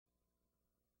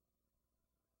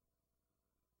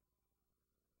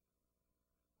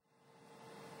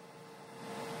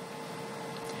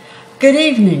Good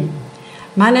evening.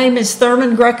 My name is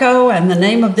Thurman Greco, and the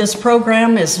name of this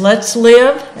program is Let's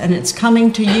Live, and it's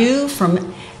coming to you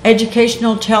from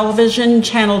Educational Television,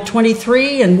 Channel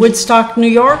 23 in Woodstock, New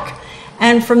York,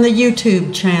 and from the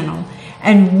YouTube channel.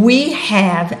 And we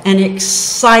have an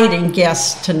exciting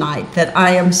guest tonight that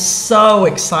I am so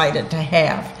excited to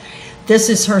have. This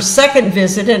is her second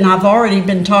visit, and I've already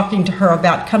been talking to her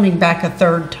about coming back a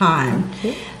third time.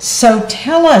 So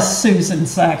tell us, Suzan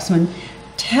Saxman,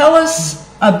 tell us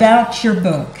about your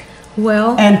book.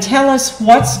 Well, and tell us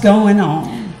what's going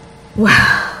on.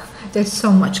 Wow, there's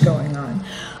so much going on.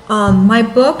 My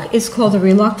book is called The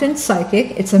Reluctant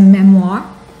Psychic. It's a memoir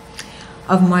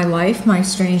of my life, my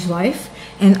strange life.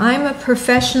 And I'm a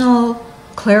professional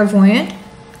clairvoyant,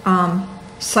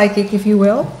 psychic, if you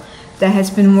will, that has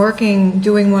been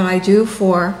doing what I do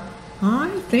for,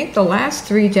 I think, the last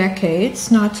 3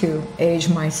 decades. Not to age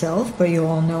myself, but you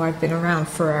all know I've been around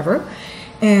forever.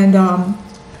 And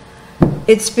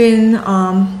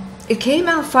it came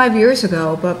out 5 years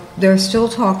ago, but they're still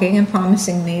talking and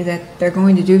promising me that they're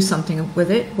going to do something with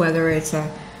it, whether it's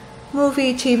a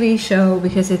movie, TV show,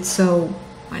 because it's so,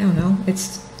 I don't know,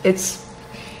 it's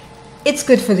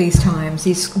good for these times,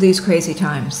 these crazy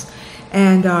times.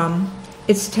 And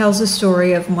it tells a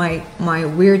story of my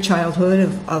weird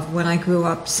childhood, of when I grew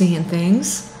up seeing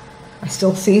things. I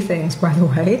still see things, by the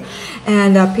way.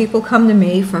 And people come to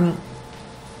me from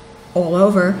all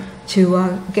over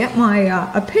to get my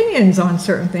opinions on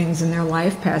certain things in their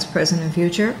life, past, present, and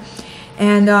future.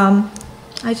 And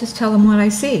I just tell them what I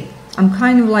see. I'm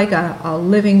kind of like a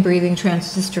living, breathing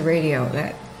transistor radio,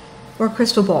 or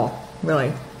crystal ball,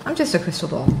 really. I'm just a crystal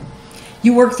ball.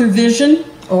 You work through vision?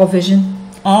 All vision.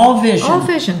 All vision? All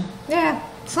vision, yeah.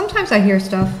 Sometimes I hear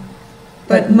stuff,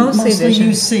 but mostly vision.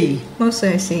 You see? Mostly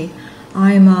I see.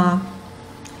 I'm,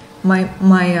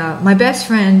 my best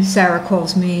friend, Sarah,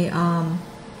 calls me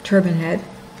Turban Head.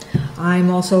 I'm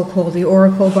also called the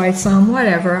Oracle by some,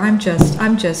 whatever. I'm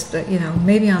just,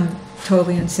 maybe I'm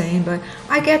totally insane, but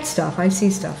I get stuff. I see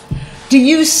stuff. Do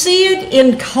you see it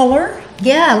in color?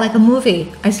 Yeah, like a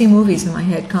movie. I see movies in my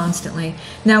head constantly.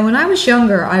 Now, when I was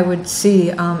younger, I would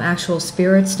see actual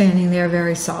spirits standing there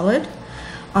very solid.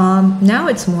 Now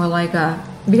it's more like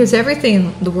because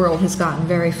everything in the world has gotten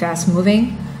very fast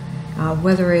moving,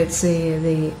 whether it's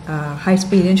the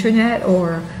high-speed internet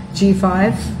or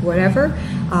G5, whatever,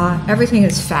 everything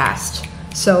is fast.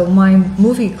 So my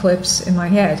movie clips in my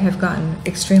head have gotten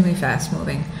extremely fast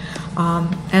moving.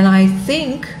 And I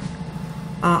think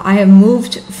I have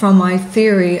moved from my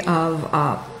theory of,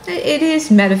 it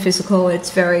is metaphysical, it's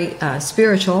very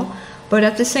spiritual, but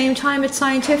at the same time it's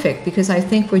scientific, because I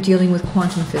think we're dealing with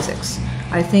quantum physics.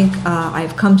 I think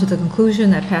I've come to the conclusion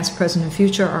that past, present, and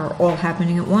future are all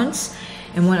happening at once.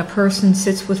 And when a person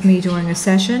sits with me during a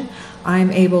session,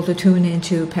 I'm able to tune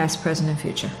into past, present, and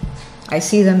future. I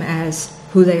see them as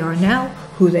who they are now,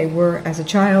 who they were as a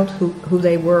child, who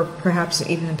they were perhaps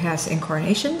even in past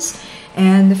incarnations,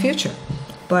 and the future.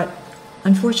 But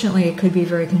unfortunately, it could be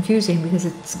very confusing because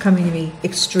it's coming to me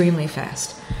extremely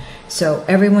fast. So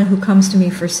everyone who comes to me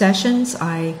for sessions,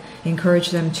 I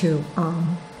encourage them to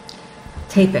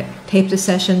tape it. Tape the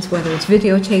sessions, whether it's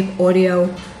videotape, audio,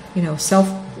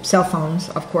 cell phones,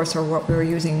 of course, are what we're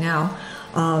using now.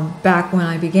 Back when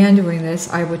I began doing this,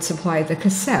 I would supply the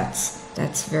cassettes.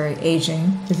 That's very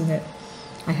aging, isn't it?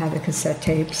 I had the cassette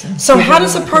tapes. So how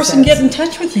does a person get in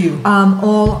touch with you?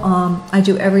 I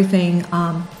do everything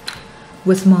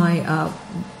with my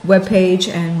webpage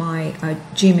and my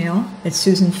Gmail. It's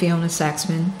Suzan Fiona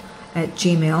Saxman at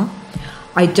Gmail.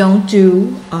 I don't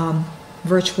do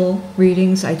virtual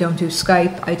readings. I don't do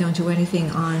Skype. I don't do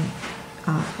anything on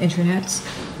internets.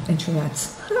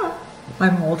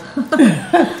 I'm old.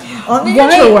 On the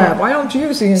interweb. I don't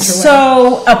use the interweb.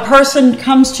 So a person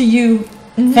comes to you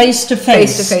face to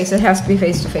face. Face to face. It has to be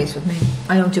face to face with me.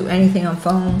 I don't do anything on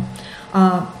phone.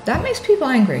 That makes people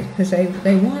angry because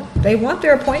they want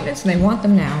their appointments and they want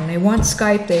them now, and they want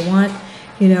Skype. They want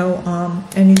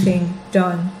anything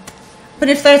done. But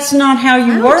if that's not how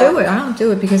you work, I don't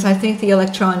do it because I think the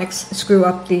electronics screw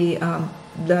up the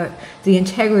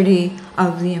integrity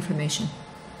of the information.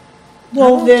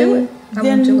 Well, then I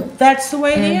won't do it. That's the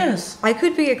way it is. I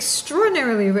could be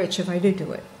extraordinarily rich if I did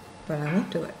do it, but I won't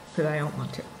do it because I don't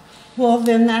want to. Well,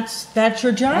 then that's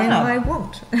your job. And I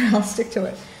won't. I'll stick to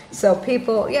it. So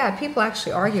people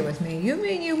actually argue with me. You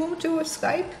mean you won't do a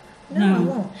Skype? No, I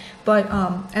won't. But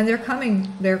and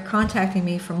they're contacting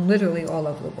me from literally all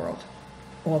over the world,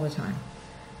 all the time.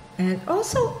 And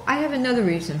also, I have another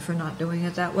reason for not doing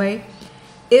it that way.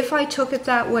 If I took it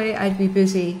that way, I'd be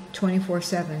busy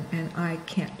 24/7, and I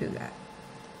can't do that.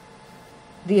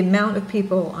 the amount of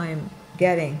people I'm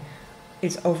getting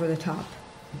is over the top.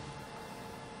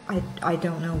 I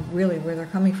don't know really where they're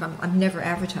coming from. I've never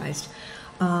advertised.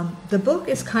 The book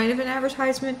is kind of an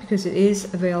advertisement because it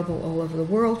is available all over the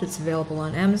world. It's available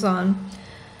on Amazon.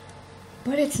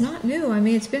 But it's not new. I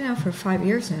mean, it's been out for 5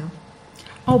 years now.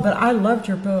 Oh, but I loved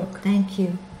your book. Thank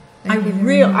you. I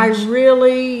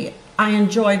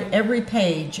enjoyed every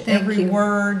page, every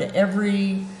word,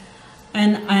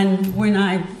 and when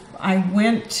I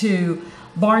went to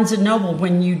Barnes and Noble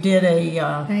when you did an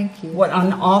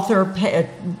author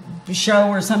show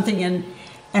or something,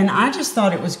 and I just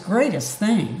thought it was the greatest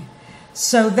thing.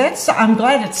 So I'm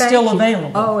glad it's still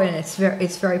available. Oh, and it's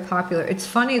very popular. It's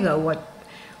funny though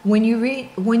when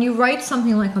you write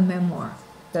something like a memoir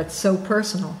that's so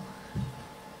personal,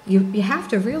 you have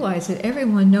to realize that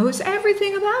everyone knows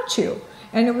everything about you.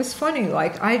 And it was funny,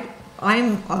 like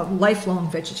I'm a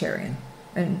lifelong vegetarian,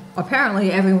 and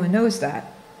apparently everyone knows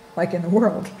that, like in the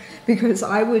world, because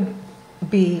I would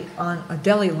be on a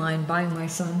deli line buying my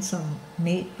son some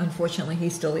meat. Unfortunately, he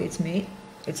still eats meat.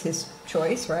 It's his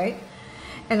choice, right?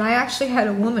 And I actually had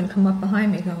a woman come up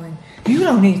behind me going, "You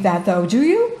don't eat that though, do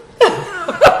you?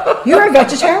 You're a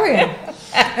vegetarian."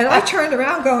 And I turned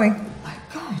around going, "My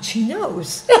God, she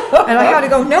knows." And I had to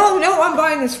go, no, I'm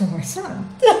buying this for my son.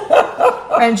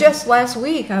 And just last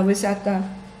week, I was at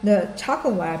the taco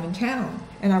lab in town,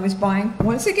 and I was buying,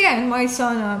 once again, my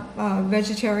son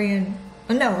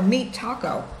a meat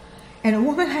taco. And a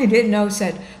woman I didn't know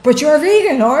said, "But you're a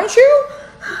vegan, aren't you?"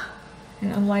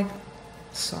 And I'm like,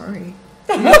 sorry.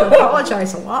 I have to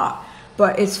apologize a lot.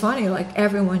 But it's funny, like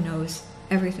everyone knows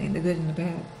everything, the good and the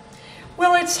bad.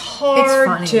 Well, it's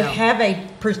hard to have a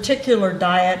particular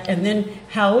diet, and then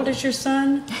how old is your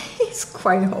son? He's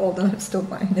quite old, and I'm still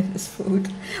buying him his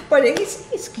food. But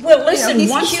he's well. Listen,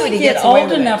 once they get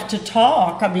old enough to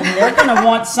talk, I mean, they're going to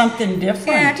want something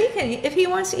different. Yeah, if he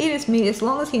wants to eat his meat, as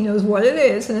long as he knows what it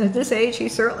is, and at this age, he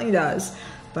certainly does.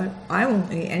 But I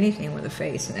won't eat anything with a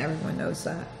face, and everyone knows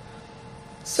that.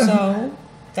 So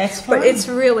that's fine. But it's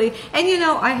really, and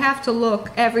I have to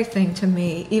look, everything to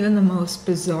me, even the most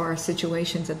bizarre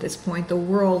situations at this point, the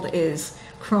world is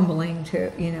crumbling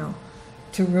to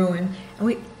ruin.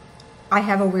 And I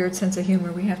have a weird sense of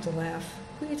humor. We have to laugh.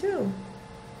 We do.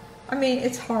 I mean,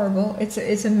 it's horrible. It's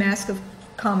a mask of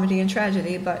comedy and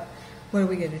tragedy, but what are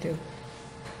we going to do?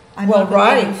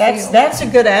 That's a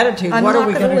good attitude. What are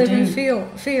we going to do? I'm not going to live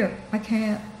in fear. I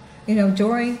can't.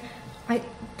 I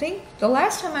think the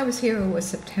last time I was here was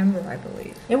September, I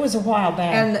believe. It was a while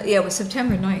back. And it was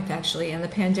September 9th, actually, and the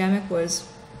pandemic was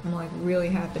like really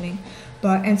happening.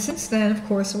 And since then, of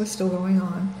course, it was still going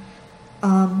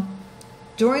on.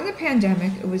 During the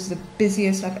pandemic, it was the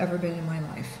busiest I've ever been in my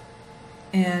life.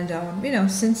 And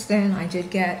since then, I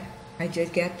did get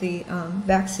the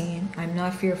vaccine. I'm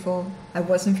not fearful. I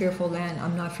wasn't fearful then.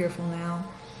 I'm not fearful now.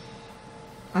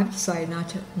 I've decided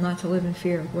not to live in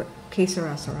fear. What que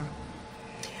sera, sera.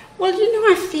 Well,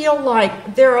 I feel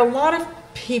like there are a lot of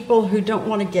people who don't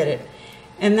want to get it,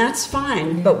 and that's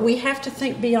fine. Yeah. But we have to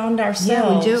think beyond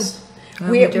ourselves. Yeah,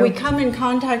 we do. We come in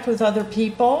contact with other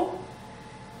people,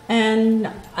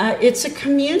 and it's a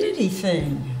community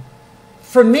thing.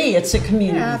 For me, it's a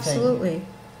community thing. Absolutely.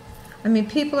 I mean,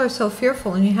 people are so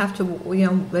fearful, and you have to.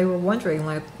 They were wondering,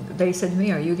 like they said to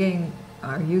me, "Are you getting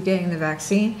the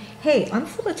vaccine?" Hey, I'm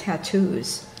full of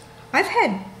tattoos. I've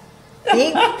had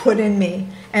ink put in me,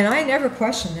 and I never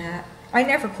question that. I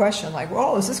never question, like,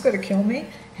 "Well, is this going to kill me?"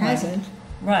 Hasn't.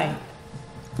 Right.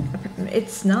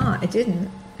 It's not. It didn't,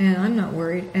 and I'm not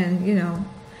worried. And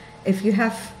if you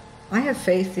have, I have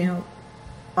faith.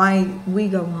 We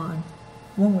go on,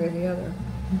 one way or the other.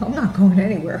 I'm not going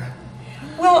anywhere.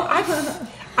 Well,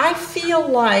 I feel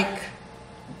like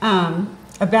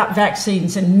about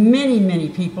vaccines, and many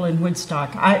people in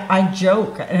Woodstock. I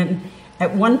joke, and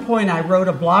at one point I wrote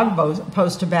a blog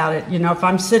post about it. If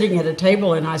I'm sitting at a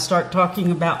table and I start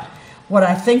talking about what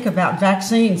I think about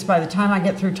vaccines, by the time I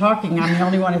get through talking, I'm the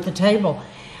only one at the table.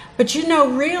 But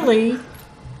really,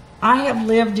 I have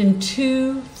lived in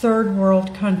 2 third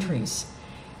world countries,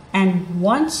 and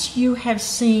once you have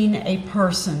seen a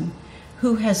person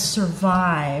who has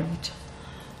survived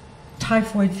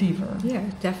typhoid fever. Yeah,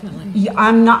 definitely.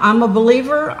 I'm a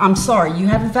believer. I'm sorry. You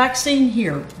have a vaccine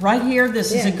here, right here.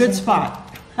 This is a good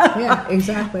spot. Yeah,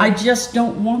 exactly. I just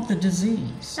don't want the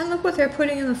disease. And look what they're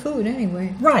putting in the food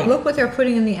anyway. Right. Look what they're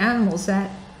putting in the animals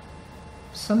that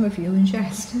some of you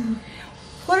ingest.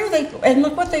 What are they? And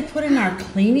look what they put in our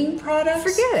cleaning products.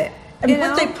 Forget it. And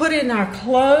what they put in our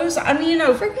clothes. I mean,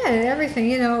 forget it. Everything.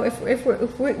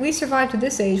 If we survive to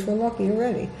this age, we're lucky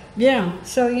already. Yeah.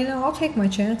 So I'll take my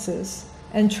chances.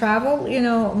 And travel,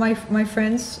 my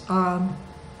friends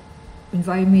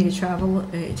invited me to travel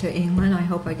to England. I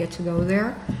hope I get to go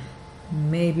there.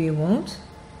 Maybe it won't,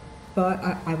 but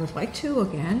I would like to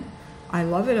again. I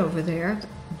love it over there.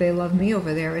 They love me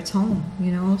over there. It's home,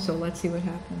 so let's see what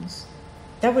happens.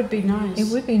 That would be nice.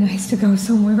 It would be nice to go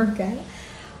somewhere again.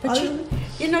 But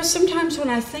sometimes when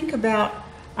I think about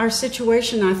our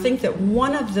situation, I think that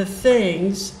one of the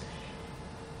things,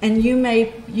 and you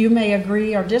may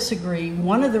agree or disagree,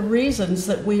 one of the reasons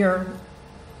that we are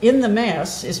in the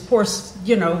mess is, of course,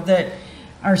 that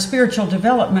our spiritual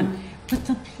development, but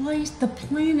the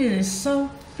planet is so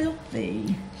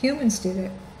filthy. Humans did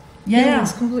it. Yeah.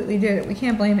 Humans completely did it. We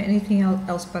can't blame anything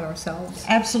else but ourselves.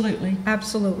 Absolutely.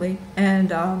 Absolutely.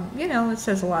 And, it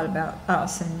says a lot about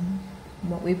us and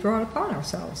what we brought upon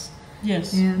ourselves.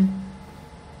 Yes. And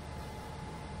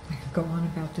I could go on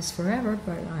about this forever,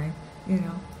 but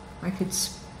I could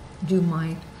do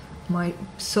my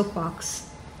soapbox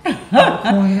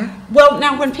corner. Well,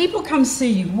 now when people come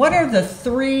see you, what are the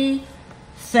 3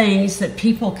 things that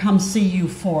people come see you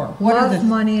for? What Love,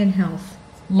 money, and health.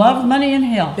 Love, money, and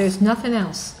health. There's nothing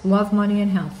else. Love, money,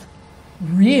 and health.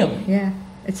 Really? Yeah.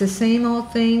 It's the same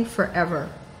old thing forever.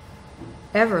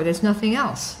 Ever. There's nothing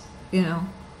else,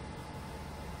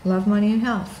 Love, money, and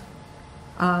health.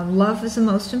 Love is the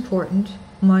most important.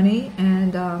 Money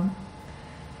and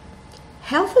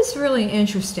health is really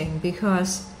interesting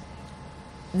because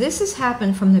this has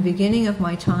happened from the beginning of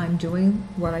my time doing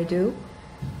what I do.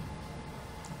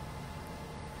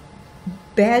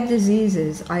 Bad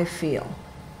diseases, I feel.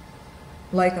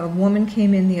 Like a woman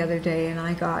came in the other day and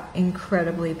I got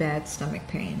incredibly bad stomach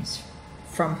pains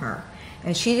from her.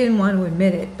 And she didn't want to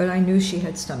admit it, but I knew she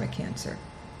had stomach cancer.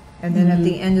 And then at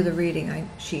the end of the reading,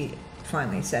 she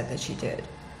finally said that she did.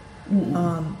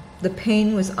 The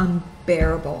pain was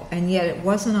unbearable, and yet it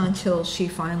wasn't until she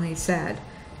finally said,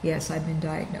 yes, I've been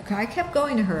diagnosed. I kept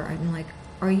going to her. I'm like,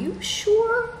 are you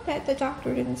sure that the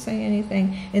doctor didn't say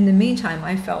anything? In the meantime,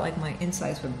 I felt like my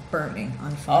insides were burning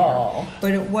on fire. Oh.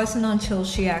 But it wasn't until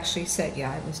she actually said,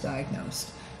 yeah, I was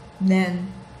diagnosed.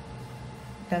 Then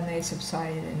they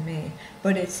subsided in me.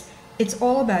 But it's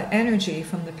all about energy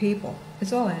from the people.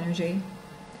 It's all energy.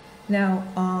 Now,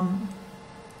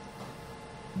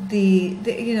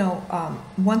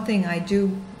 one thing I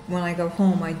do when I go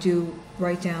home, I do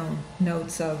write down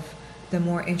notes of the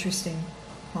more interesting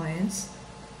clients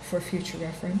for future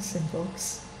reference in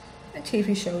books and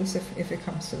TV shows if it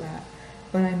comes to that.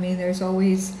 But I mean, there's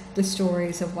always the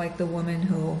stories of like the woman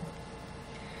who,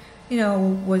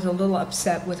 was a little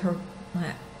upset with her.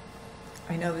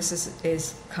 I know this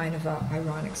is kind of an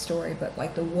ironic story, but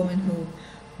like the woman who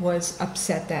was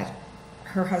upset that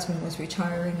her husband was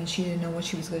retiring and she didn't know what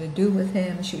she was going to do with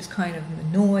him. And she was kind of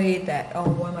annoyed that,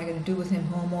 what am I going to do with him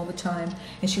home all the time?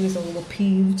 And she was a little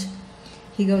peeved.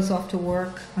 He goes off to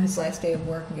work on his last day of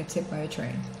work and gets hit by a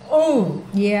train. Oh!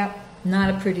 Yeah, not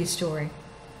a pretty story.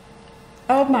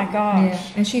 Oh my gosh. Yeah,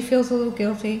 and she feels a little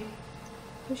guilty,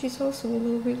 but she's also a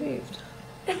little relieved.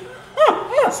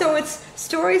 So it's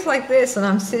stories like this, and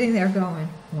I'm sitting there going,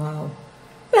 wow.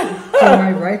 Do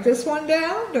I write this one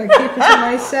down? Do I keep it to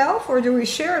myself, or do we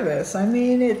share this? I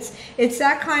mean, it's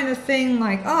that kind of thing.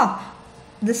 Like,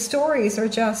 the stories are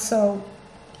just so.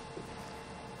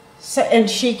 So and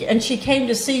she came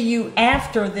to see you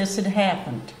after this had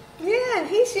happened. Yeah, and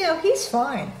he's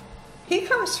fine. He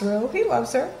comes through. He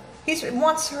loves her.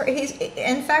 Wants her.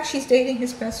 In fact, she's dating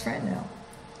his best friend now.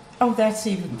 Oh, that's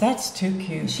too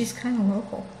cute. She's kind of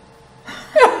local,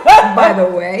 by the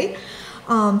way.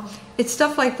 It's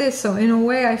stuff like this. So in a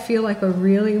way, I feel like a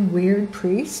really weird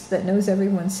priest that knows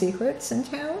everyone's secrets in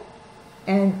town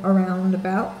and around and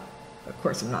about. Of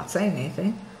course, I'm not saying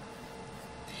anything.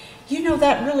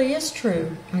 That really is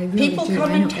true. People do.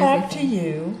 come and talk to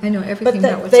you. I know everything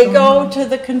about what's they going go on. To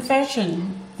the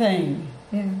confession thing.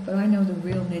 Yeah, but I know the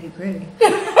real nitty gritty.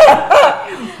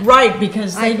 Right,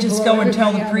 because they just go and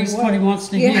tell the priest what he wants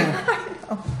to hear. I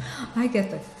know. I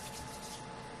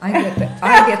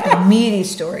get the meaty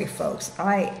story, folks.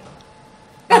 I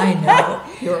know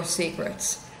your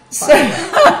secrets.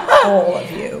 All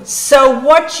of you. So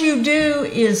what you do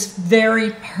is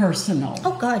very personal.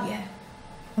 Oh God, yeah.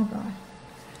 Oh God.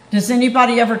 Does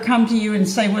anybody ever come to you and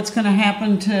say what's going to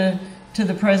happen to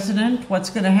the president? What's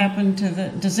going to happen to the...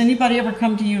 Does anybody ever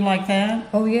come to you like that?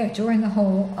 Oh yeah, during the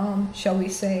whole, shall we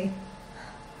say,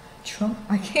 Trump?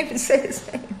 I can't even say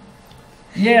his name.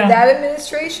 Yeah. That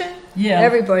administration? Yeah.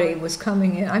 Everybody was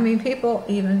coming in. I mean, people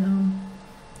even...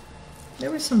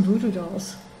 there were some voodoo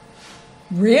dolls.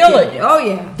 Really? Oh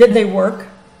yeah. Did they work?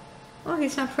 Oh,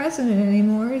 he's not president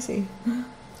anymore, is he?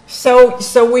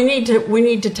 So we need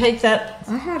to take that.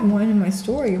 I had one in my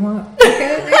store. You want to look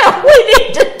at it? We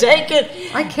need to take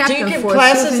it. I kept Do you them give for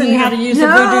classes in how to use a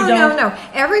voodoo doll? No.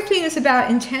 Everything is about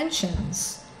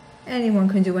intentions. Anyone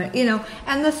can do it,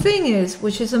 And the thing is,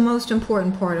 which is the most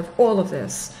important part of all of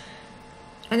this,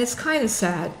 and it's kind of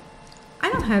sad.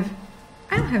 I don't have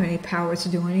any power to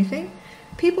do anything.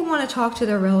 People want to talk to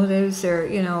their relatives,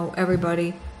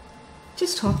 everybody.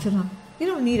 Just talk to them. You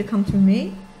don't need to come through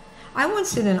me. I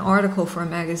once did an article for a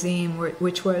magazine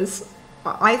which was,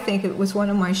 I think it was one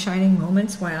of my shining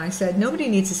moments when I said, nobody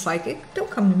needs a psychic. Don't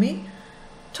come to me.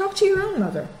 Talk to your own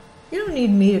mother. You don't need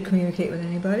me to communicate with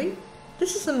anybody.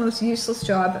 This is the most useless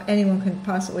job anyone can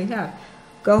possibly have.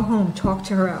 Go home, talk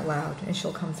to her out loud, and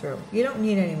she'll come through. You don't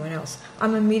need anyone else.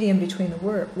 I'm a medium between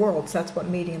the worlds. That's what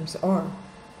mediums are.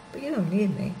 But you don't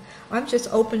need me. I'm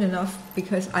just open enough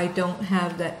because I don't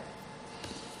have that.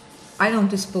 I don't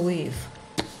disbelieve.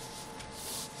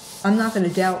 I'm not going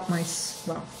to doubt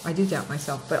I do doubt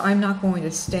myself, but I'm not going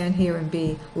to stand here and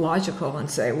be logical and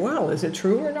say, well, is it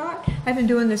true or not? I've been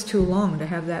doing this too long to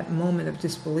have that moment of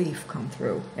disbelief come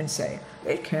through and say,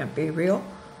 it can't be real.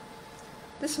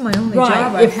 This is my only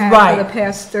job I've had for the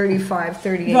past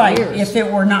 38 years. If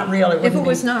it were not real, if it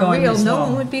was not real, no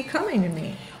one would be coming to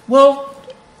me. Well,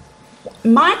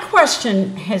 my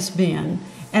question has been,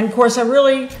 and of course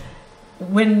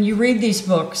when you read these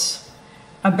books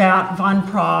about Von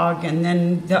Prague and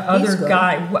then the other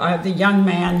guy, the young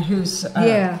man who's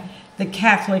the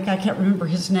Catholic, I can't remember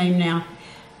his name now.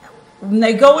 When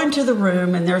they go into the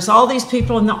room and there's all these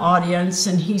people in the audience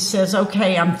and he says,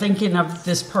 okay, I'm thinking of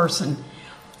this person.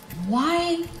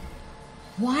 Why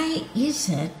is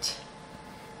it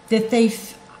that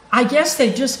I guess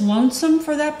they're just lonesome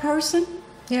for that person?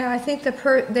 Yeah, I think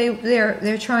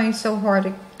they're trying so hard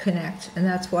to connect, and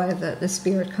that's why the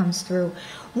spirit comes through.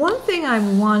 One thing I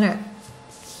want to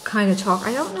kind of talk,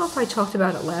 I don't know if I talked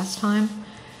about it last time,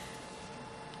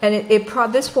 and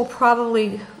this will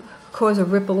probably cause a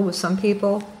ripple with some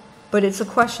people, but it's a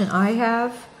question I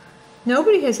have.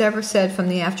 Nobody has ever said from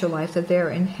the afterlife that they're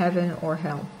in heaven or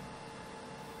hell.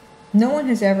 No one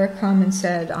has ever come and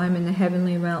said, I'm in the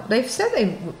heavenly realm. They've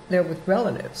said they're with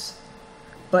relatives,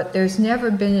 but there's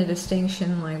never been a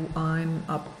distinction like I'm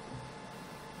up.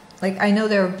 Like, I know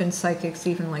there have been psychics,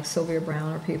 even like Sylvia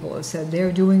Brown or people who have said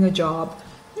they're doing a job.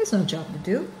 There's no job to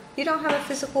do. You don't have a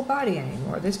physical body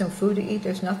anymore. There's no food to eat.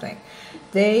 There's nothing.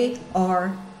 Their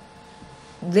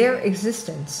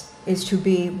existence is to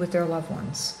be with their loved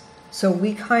ones. So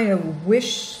we kind of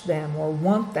wish them or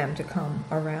want them to come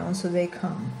around, so they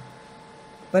come.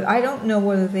 But I don't know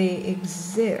whether they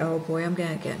exist. Oh boy, I'm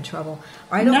going to get in trouble.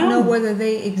 I don't know whether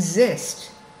they exist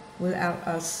without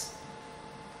us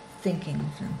thinking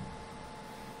of them.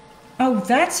 Oh,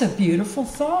 that's a beautiful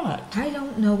thought. I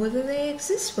don't know whether they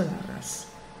exist without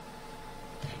us.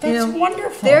 That's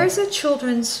wonderful. There's a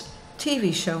children's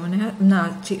TV show,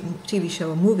 TV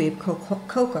show, a movie called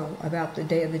Coco about the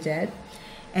Day of the Dead.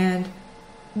 And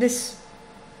this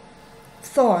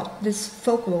thought, this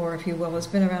folklore, if you will, has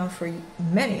been around for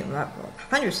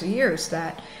hundreds of years,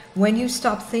 that when you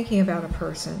stop thinking about a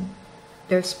person,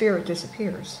 their spirit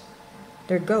disappears.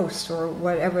 Their ghost or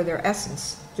whatever, their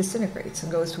essence disintegrates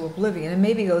and goes to oblivion and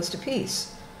maybe goes to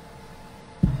peace.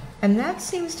 And that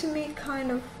seems to me kind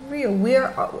of real. We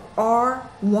are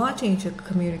wanting to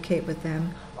communicate with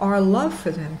them. Our love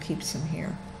for them keeps them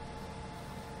here.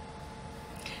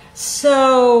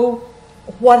 So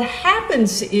what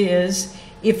happens is,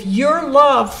 if your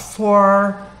love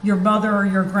for your mother or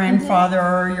your grandfather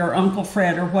or your Uncle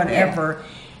Fred or whatever,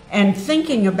 and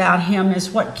thinking about him is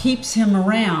what keeps him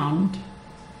around,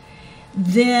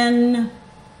 then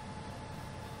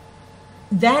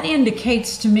that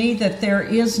indicates to me that there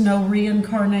is no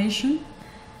reincarnation.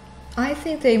 I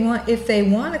think if they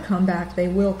want to come back, they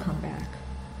will come back.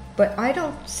 But I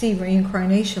don't see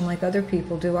reincarnation like other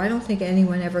people do. I don't think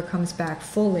anyone ever comes back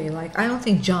fully. Like, I don't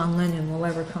think John Lennon will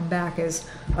ever come back as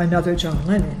another John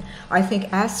Lennon. I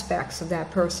think aspects of that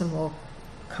person will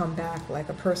come back, like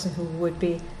a person who would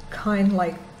be kind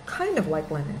of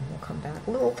like Lennon will come back.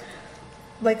 A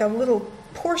little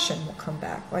portion will come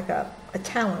back, like a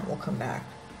talent will come back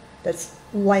that's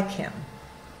like him.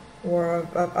 Or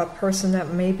a person that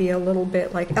may be a little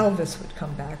bit like Elvis would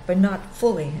come back, but not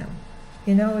fully him.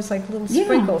 It's like little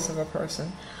sprinkles of a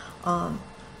person.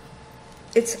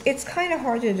 It's kind of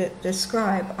hard to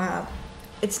describe.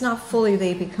 It's not fully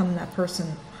they become that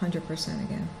person 100%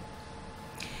 again.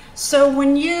 So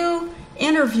when you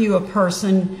interview a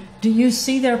person, do you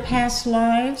see their past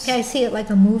lives? Yeah, I see it like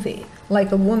a movie.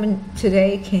 Like a woman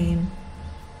today came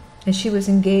and she was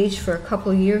engaged for a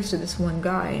couple of years to this one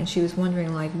guy, and she was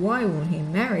wondering, like, why won't he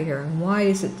marry her, and why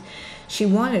is it she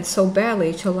wanted so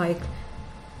badly to, like,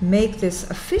 make this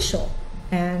official.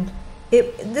 And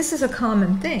this is a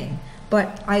common thing.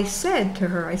 But I said to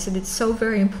her, I said, it's so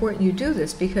very important you do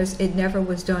this because it never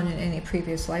was done in any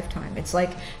previous lifetime. It's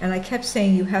like, and I kept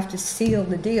saying you have to seal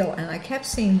the deal. And I kept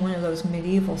seeing one of those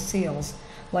medieval seals,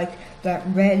 like that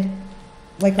red,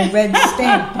 like a red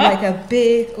stamp, like a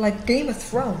big, like Game of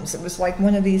Thrones. It was like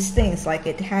one of these things, like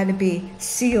it had to be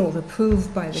sealed,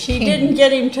 approved by the king. She didn't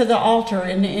get him to the altar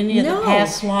in any of the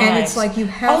past lives. And it's like you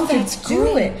have to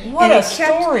do it. What a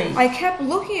story. I kept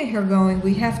looking at her going,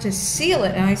 we have to seal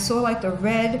it. And I saw like the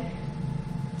red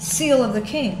seal of the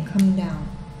king come down.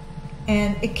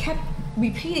 And it kept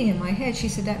repeating in my head. She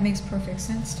said, that makes perfect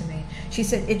sense to me. She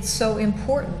said, it's so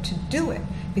important to do it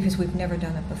because we've never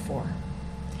done it before.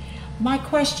 My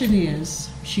question is,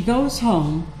 she goes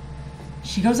home,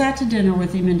 she goes out to dinner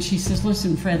with him, and she says,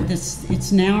 listen, Fred,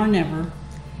 it's now or never.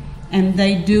 And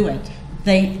they do it.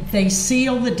 They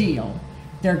seal the deal.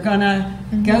 They're going to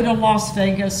go to Las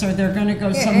Vegas, or they're going to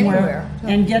go somewhere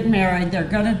and get married. They're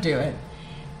going to do it.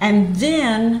 And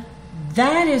then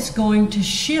that is going to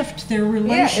shift their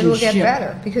relationship. Yeah, it'll get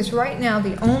better. Because right now,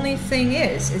 the only thing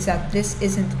is that this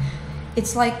isn't...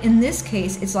 It's like, in this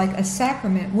case, it's like a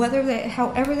sacrament.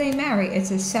 However they marry, it's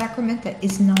a sacrament that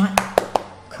is not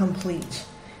complete.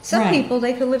 Some people,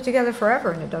 they could live together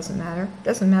forever and it doesn't matter.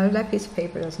 Doesn't matter. That piece of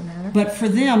paper doesn't matter. But for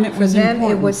them, it was important. For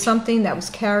them, it was something that was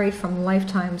carried from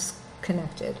lifetimes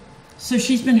connected. So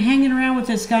she's been hanging around with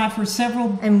this guy for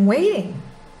several... And waiting.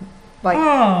 Like,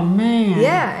 oh, man.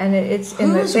 Yeah, and it's...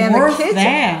 Who's worth the kids,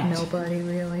 that? Nobody,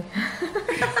 really.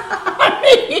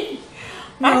 I mean...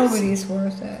 Nobody's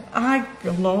worth it.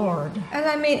 Lord. And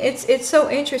I mean, it's so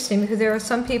interesting because there are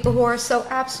some people who are so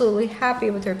absolutely happy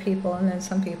with their people, and then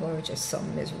some people are just so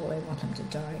miserable they want them to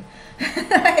die.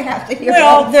 I have to hear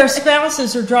their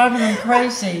spouses are driving them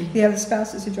crazy. Yeah, the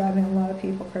spouses are driving a lot of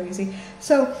people crazy.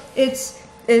 So it's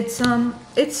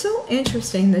so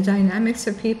interesting, the dynamics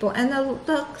of people and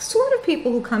the sort of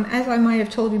people who come, as I might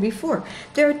have told you before.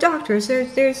 There are doctors,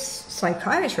 there's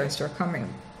psychiatrists who are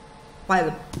coming by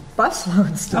the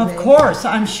busloads to me. Of course,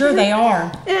 I'm sure they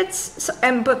are.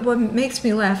 But what makes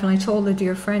me laugh, and I told a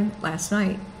dear friend last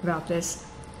night about this,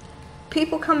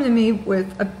 people come to me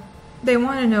they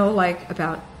want to know like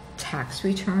about tax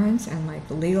returns and like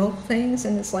legal things,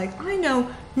 and it's like, I know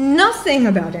nothing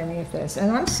about any of this,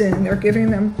 and I'm sitting there giving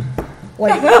them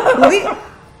like, I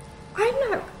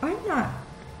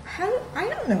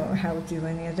don't know how to do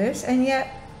any of this, and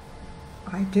yet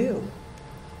I do,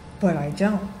 but I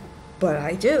don't. But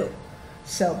I do.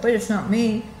 But it's not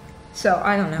me. So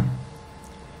I don't know.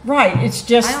 Right. It's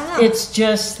just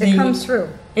it comes through.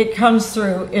 It comes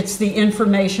through. It's the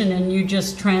information, and you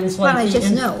just translate. But I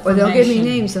just know. Or they'll give me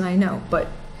names and I know. But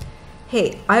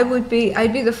hey, I'd be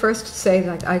the first to say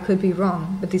that I could be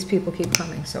wrong, but these people keep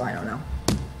coming, so I don't know.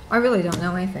 I really don't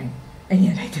know anything. And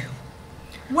yet I do.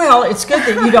 Well, it's good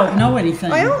that you don't know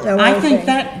anything. I don't know anything. I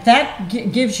think that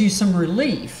gives you some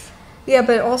relief. Yeah,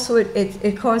 but also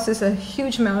it causes a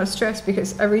huge amount of stress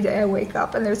because every day I wake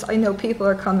up and I know people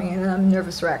are coming in and I'm a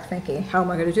nervous wreck thinking, how am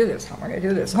I going to do this? How am I going to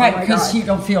do this? Right, because you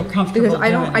don't feel comfortable because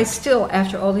I still,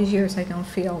 after all these years, I don't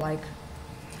feel like...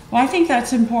 Well, I think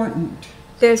that's important.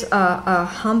 There's a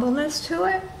humbleness to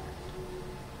it,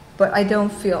 but I don't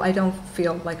feel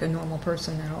like a normal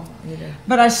person at all either.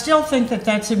 But I still think that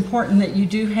that's important that you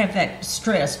do have that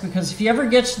stress, because if you ever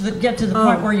get to the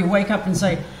point where you wake up and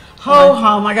say,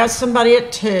 home, I got somebody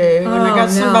at 2, and I got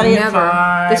somebody at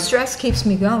 5. The stress keeps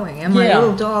me going, and my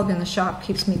little dog in the shop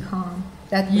keeps me calm.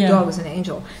 The dog is an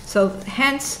angel. So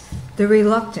hence the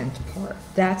reluctant part.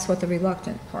 That's what the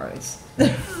reluctant part is.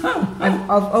 I've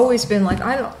always been like,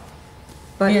 I don't...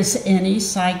 But is any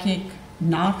psychic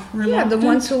not reluctant? Yeah, the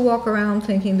ones who walk around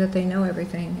thinking that they know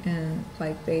everything, and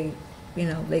like they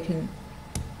can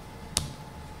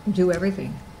do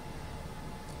everything.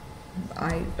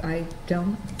 I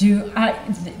don't.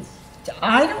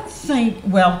 I don't think,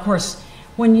 well, of course,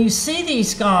 when you see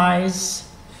these guys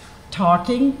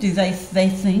talking, do they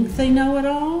think they know it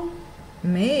all?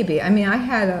 Maybe. I mean, I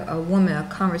had a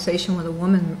conversation with a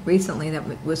woman recently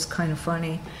that was kind of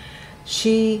funny.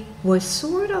 She was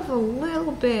sort of a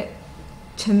little bit,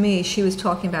 to me, she was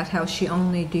talking about how she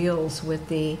only deals with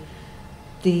the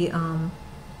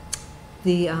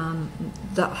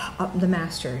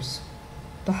masters.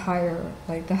 The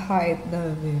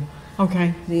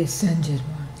ascended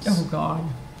ones. Oh God,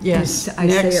 yes. I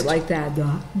say it like that.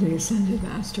 The ascended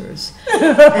masters.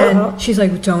 And she's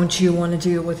like, "Don't you want to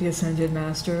deal with the ascended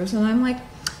masters?" And I'm like,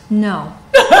 No.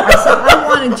 I said, I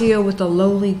want to deal with the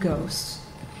lowly ghosts.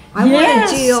 I want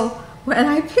to deal, and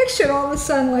I pictured all of a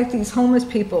sudden like these homeless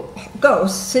people,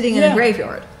 ghosts, sitting in a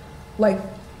graveyard. Like,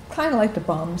 kind of like the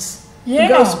bums. The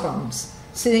ghost bums.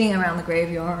 Sitting around the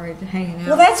graveyard, hanging out.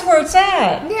 Well, that's where it's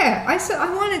at. Yeah. I said,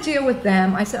 I want to deal with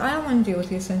them. I said, I don't want to deal with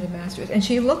the Ascended Masters. And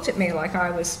she looked at me like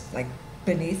I was, like,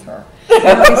 beneath her. And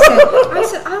I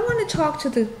said, I want to talk to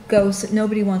the ghosts that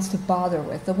nobody wants to bother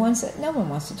with, the ones that no one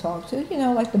wants to talk to, you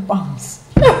know, like the bums.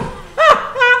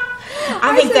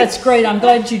 I think that's great. I'm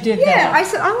glad you did that. Yeah, I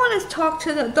said, I want to talk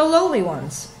to the lowly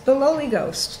ones, the lowly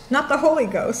ghost, not the holy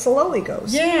ghost, the lowly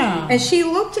ghost. Yeah. And she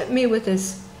looked at me with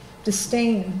this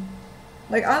disdain,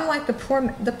 like I'm like the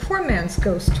poor man's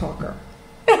ghost talker.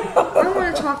 I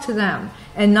want to talk to them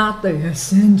and not the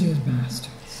Ascended Masters.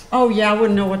 Oh, yeah, I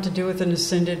wouldn't know what to do with an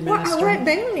Ascended Master. Well,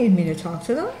 they don't need me to talk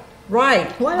to them.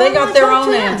 Right. Well, they got their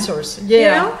own answers. Yeah, you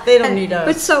know? They don't need us.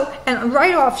 But so, and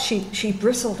right off, she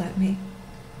bristled at me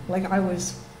like I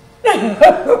was...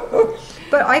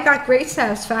 But I got great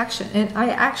satisfaction, and I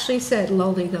actually said,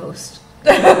 lowly ghost.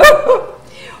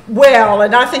 Well,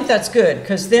 and I think that's good,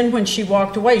 because then when she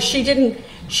walked away, she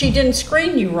didn't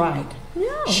screen you right.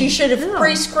 No. She should have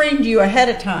pre-screened you ahead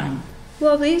of time.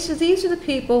 Well, these are the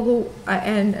people who,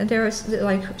 and there's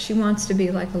like she wants to be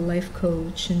like a life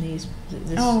coach and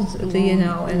you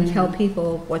know, and tell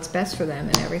people what's best for them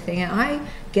and everything. And I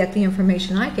get the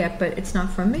information I get, but it's not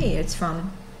from me. It's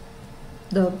from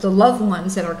the loved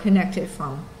ones that are connected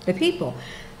from the people.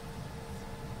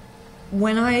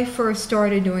 When I first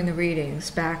started doing the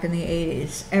readings back in the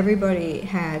 80s, everybody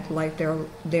had like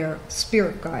their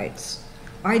spirit guides.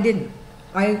 I didn't.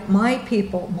 My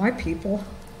people.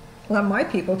 Let my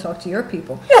people talk to your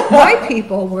people. My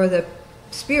people were the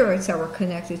spirits that were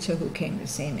connected to who came to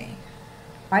see me.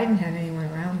 I didn't have anyone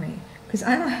around me because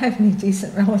I don't have any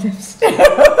decent relatives.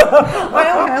 I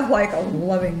don't have like a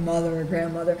loving mother or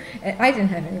grandmother. And I didn't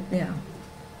have any, you know.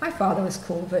 My father was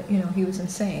cool, but, you know, he was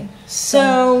insane.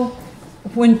 So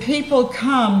when people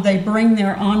come, they bring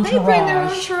their entourage. They bring their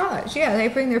entourage. Yeah, they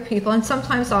bring their people. And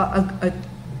sometimes a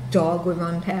dog would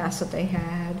run past that they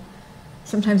had.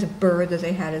 Sometimes a bird that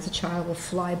they had as a child will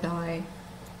fly by.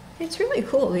 It's really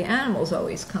cool. The animals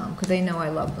always come because they know I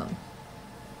love them.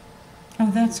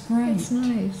 Oh, that's great. It's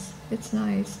nice. It's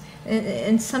nice.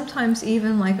 And sometimes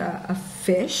even like a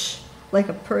fish, like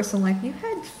a person like, you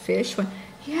had fish?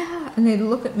 Yeah. And they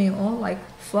look at me all like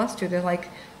flustered. They're like,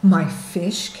 my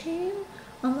fish came?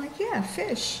 I'm like, yeah,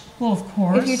 fish. Well, of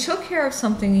course. If you took care of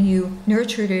something and you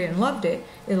nurtured it and loved it,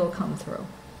 it'll come through.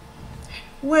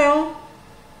 Well...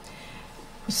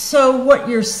 So what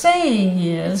you're saying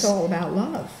is... It's all about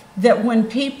love. That when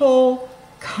people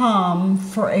come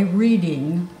for a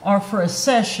reading or for a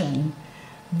session,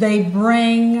 they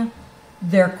bring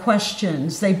their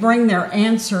questions, they bring their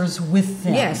answers with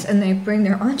them. Yes, and they bring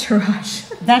their entourage.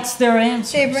 That's their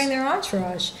answers. They bring their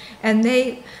entourage. And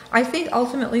I think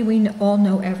ultimately we all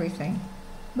know everything.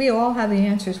 We all have the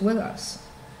answers with us.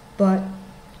 But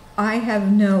I have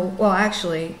well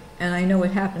actually, and I know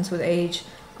what happens with age,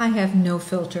 I have no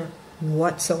filter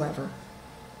whatsoever.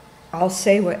 I'll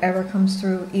say whatever comes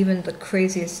through, even the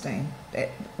craziest thing.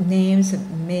 Names that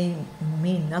may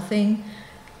mean nothing,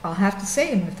 I'll have to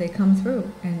say them if they come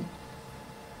through. And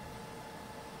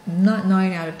not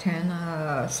 9 out of 10,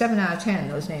 7 out of 10,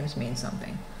 those names mean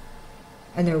something.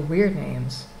 And they're weird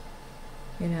names.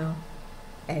 You know,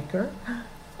 Edgar.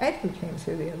 Edgar came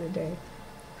through the other day.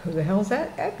 Who the hell's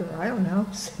that? Edgar, I don't know.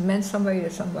 Meant somebody to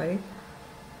somebody.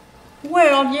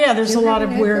 Well, yeah, there's a lot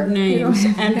of weird names,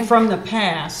 and from the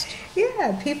past.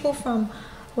 Yeah, people from,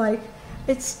 like,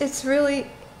 it's really...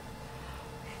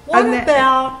 What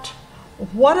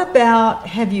about,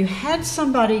 have you had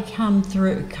somebody come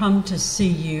to see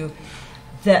you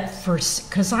that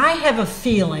because I have a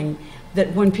feeling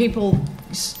that when people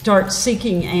start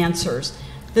seeking answers,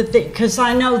 because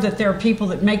I know that there are people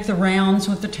that make the rounds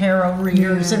with the tarot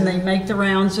readers, and they make the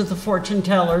rounds with the fortune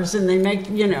tellers, and they make,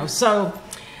 you know, so...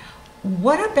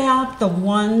 What about the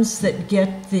ones that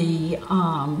get the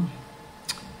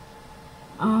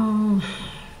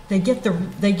they get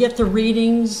the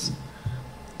readings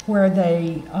where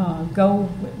they go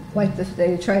like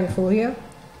they try to fool you?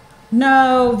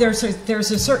 No, there's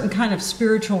a certain kind of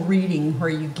spiritual reading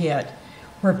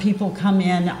where people come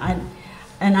in.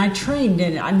 I trained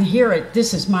in it. I'm here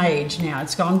this is my age now.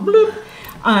 It's gone bloop.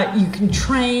 You can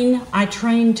train. I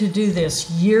trained to do this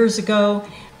years ago.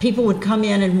 People would come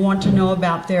in and want to know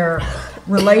about their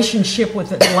relationship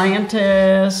with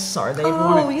Atlantis, or they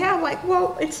want to... yeah, like,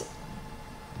 well,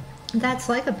 that's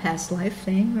like a past life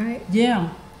thing, right?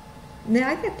 Yeah. Yeah,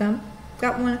 I get them.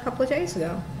 Got one a couple of days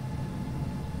ago.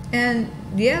 And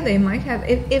yeah, they might have.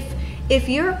 If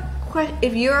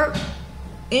you're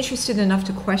interested enough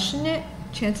to question it,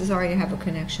 chances are you have a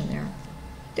connection there.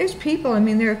 There's people. I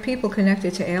mean, there are people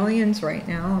connected to aliens right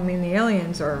now. I mean, the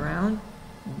aliens are around.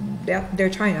 They're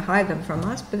trying to hide them from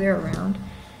us, but they're around.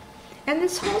 And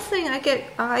this whole thing, I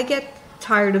get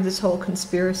tired of this whole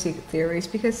conspiracy theories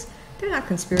because they're not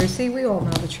conspiracy. We all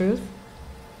know the truth.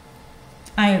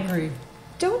 I agree.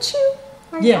 Don't you?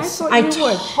 Yes, I I thought you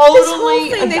would.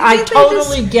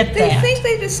 totally get that. They think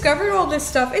they discovered all this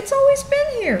stuff. It's always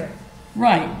been here.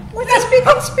 Right. What's this big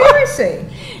conspiracy?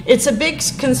 It's a big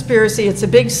conspiracy. It's a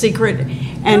big secret,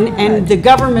 and the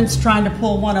government's trying to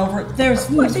pull one over. Of course,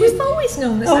 we've always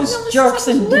known this. Those jerks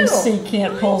in D.C.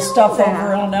 can't pull stuff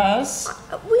over on us.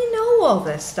 We know all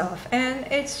this stuff, and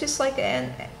it's just like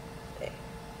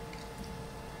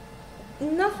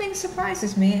nothing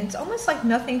surprises me. It's almost like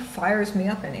nothing fires me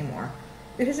up anymore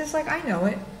because it's like I know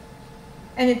it,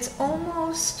 and it's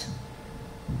almost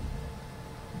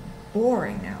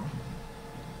boring now.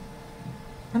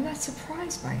 I'm not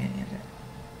surprised by any of it.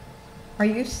 Are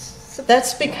you surprised?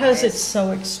 That's because it's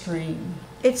so extreme.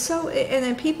 It's so, and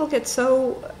then people get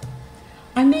so...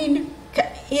 I mean,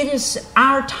 it is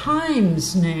our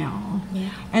times now. Yeah.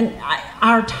 And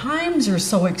our times are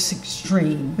so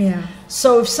extreme. Yeah.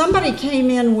 So if somebody came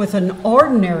in with an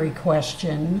ordinary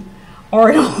question or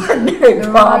an ordinary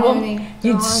problem,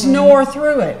 you'd snore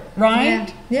through it,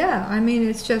 right? Yeah. I mean,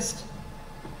 it's just...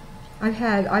 I've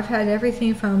had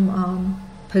everything from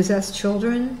possessed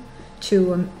children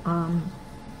to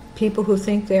people who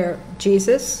think they're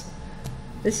Jesus.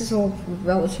 This is all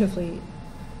relatively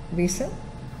recent,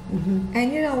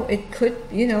 and it could.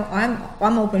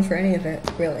 I'm open for any of it,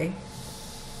 really.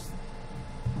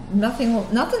 Nothing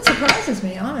surprises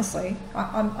me, honestly.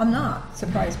 I'm not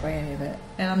surprised by any of it,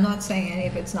 and I'm not saying any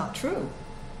of it's not true.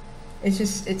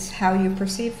 It's how you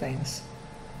perceive things,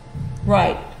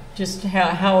 right? Just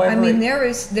however. I mean, there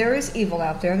is evil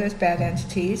out there. There's bad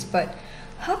entities, but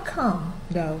how come,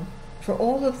 though, for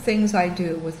all the things I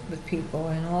do with people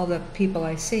and all the people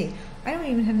I see, I don't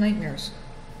even have nightmares.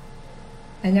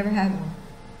 I never had them.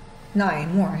 Not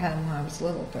anymore. I had them when I was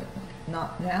little, but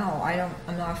not now.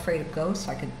 I'm not afraid of ghosts.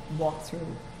 I could walk through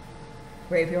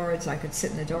graveyards. I could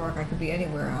sit in the dark. I could be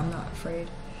anywhere. I'm not afraid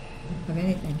of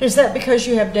anything. Is that because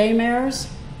you have daymares?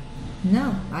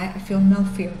 No, I feel no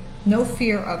fear. No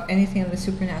fear of anything of the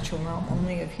supernatural realm,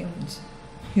 only of humans.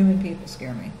 Human people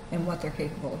scare me and what they're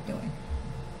capable of doing.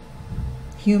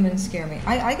 Humans scare me.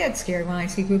 I get scared when I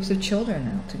see groups of children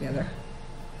out together.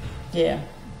 Yeah.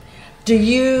 Do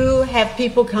you have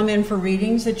people come in for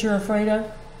readings that you're afraid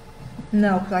of?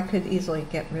 No, because I could easily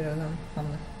get rid of them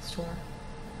from the store.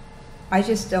 I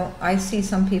just don't. I see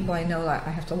some people I know that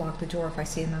I have to lock the door if I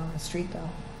see them out on the street,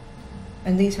 though.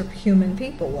 And these are human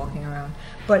people walking around.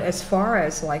 But as far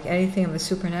as like anything of the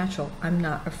supernatural, I'm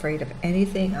not afraid of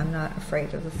anything. I'm not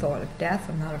afraid of the thought of death.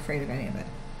 I'm not afraid of any of it.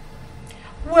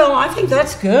 Well, I think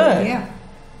that's good. Yeah.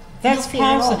 That's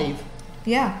positive.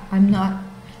 Yeah, I'm not.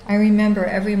 I remember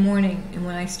every morning, and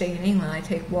when I stay in England, I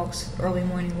take walks, early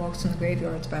morning walks in the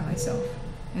graveyards by myself.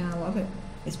 And I love it.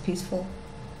 It's peaceful.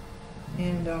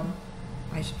 And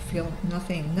I feel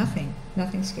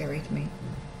nothing scary to me.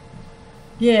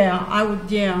 Yeah, I would.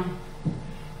 Yeah,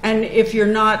 and if you're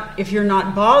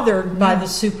not bothered by the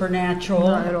supernatural,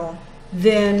 not at all,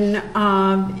 then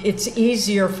it's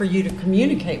easier for you to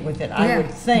communicate with it. Yeah, I would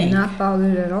think. Not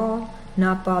bothered at all.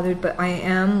 Not bothered, but I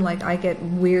am I get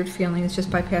weird feelings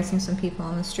just by passing some people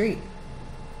on the street.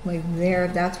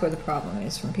 That's where the problem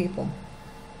is from people.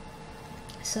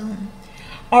 So,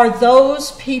 are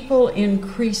those people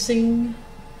increasing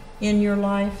in your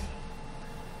life?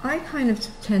 I kind of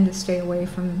tend to stay away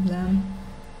from them,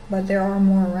 but there are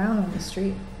more around on the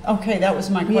street. Okay, that was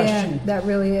my question. Yeah, that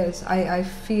really is. I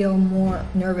feel more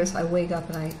nervous. I wake up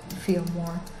and I feel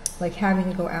more like having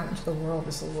to go out into the world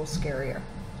is a little scarier.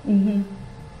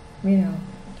 Mm-hmm.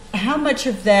 How much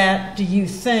of that do you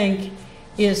think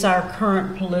is our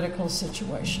current political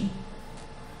situation?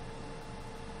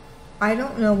 I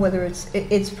don't know whether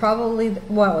it's probably,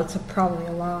 well, it's probably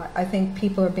a lot. I think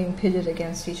people are being pitted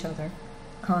against each other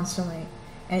constantly,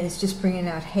 and it's just bringing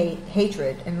out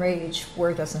hatred and rage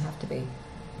where it doesn't have to be.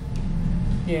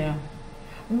 Yeah.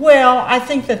 Well, I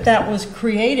think that was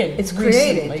created. It's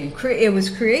recently. created. It was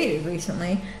created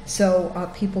recently,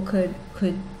 so people could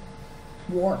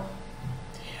war.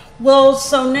 Well,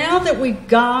 so now that we've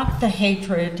got the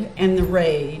hatred and the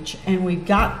rage, and we've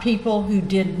got people who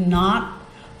did not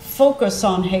focus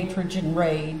on hatred and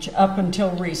rage up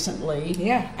until recently,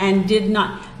 and did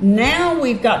not. Now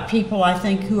we've got people, I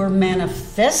think, who are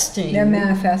manifesting. They're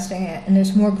manifesting it, and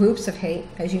there's more groups of hate,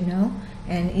 as you know,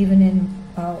 And even in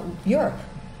Europe,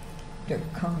 they're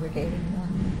congregating more.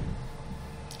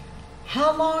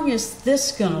 How long is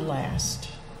this going to last?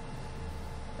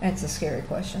 That's a scary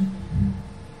question.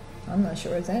 I'm not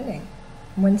sure it's ending.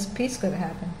 When's peace going to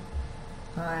happen?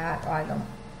 I don't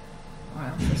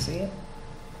foresee it.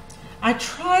 I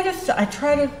try to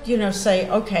say,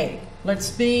 okay,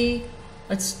 let's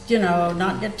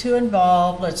not get too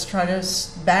involved. Let's try to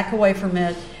back away from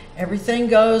it. Everything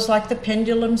goes like the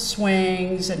pendulum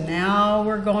swings, and now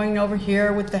we're going over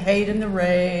here with the hate and the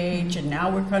rage, and now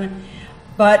we're kind of,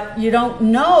 but you don't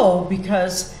know,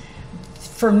 because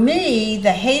for me,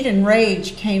 the hate and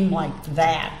rage came like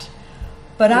that.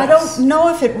 But yes. I don't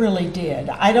know if it really did.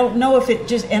 I don't know if it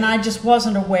just, and I just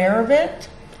wasn't aware of it.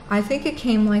 I think it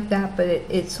came like that, but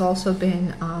it's also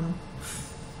been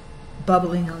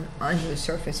bubbling under the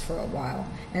surface for a while.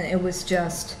 And it was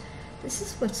just, this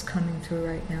is what's coming through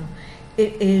right now.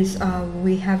 It is,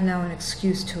 we have now an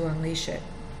excuse to unleash it.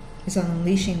 It's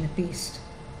unleashing the beast.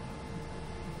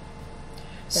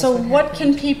 So what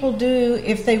can people do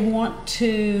if they want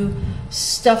to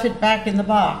stuff it back in the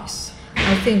box?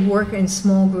 I think work in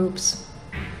small groups.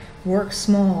 Work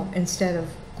small instead of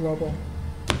global.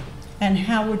 And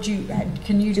how would you,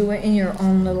 can you do it in your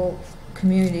own little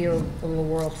community or little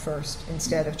world first,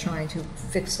 instead of trying to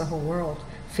fix the whole world?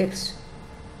 Fix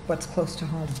what's close to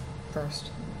home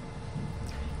first.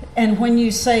 And when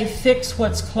you say fix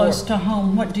what's close to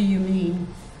home, what do you mean?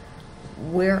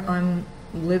 Where I'm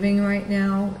living right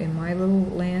now, in my little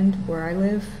land where I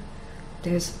live,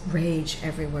 there's rage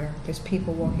everywhere. There's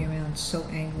people walking around so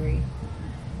angry.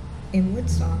 In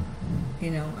Woodstock,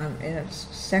 I'm in a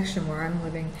section where I'm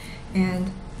living,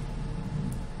 and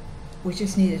we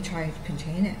just need to try to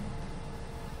contain it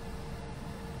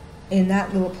in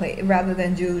that little place, rather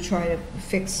than try to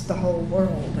fix the whole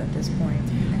world at this point.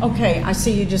 Okay, I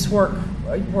see you just work.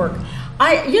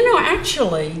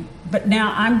 Actually, but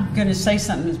now I'm going to say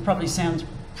something that probably sounds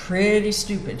pretty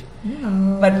stupid.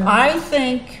 No. But I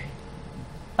think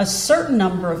a certain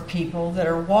number of people that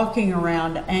are walking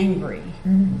around angry,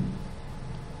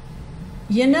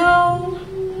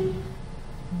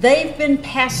 they've been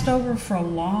passed over for a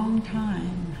long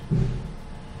time.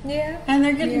 Yeah. And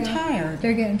they're getting tired.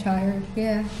 They're getting tired,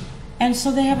 yeah. And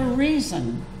so they have a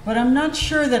reason. But I'm not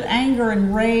sure that anger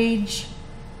and rage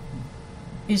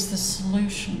is the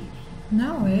solution.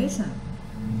 No, it isn't.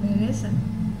 It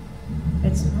isn't.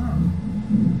 It's not.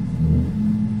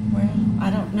 Well,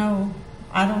 I don't know.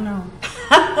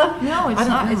 No, it's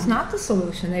not. It's not the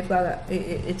solution. They've got to.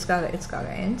 It's got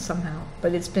to end somehow.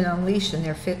 But it's been unleashed, and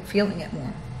they're feeling it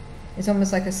more. It's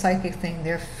almost like a psychic thing.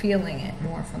 They're feeling it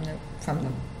more from the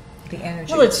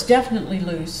energy. Well, it's definitely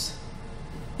loose.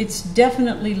 It's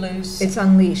definitely loose. It's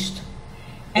unleashed.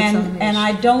 And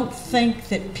I don't think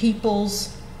that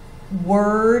people's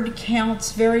word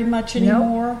counts very much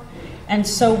anymore. Nope. And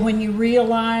so when you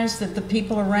realize that the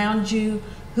people around you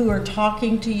who are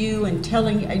talking to you and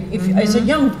telling, as a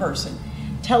young person,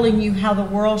 telling you how the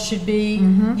world should be,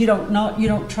 you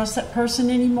don't trust that person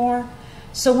anymore.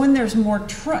 So when there's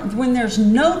when there's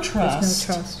no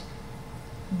trust,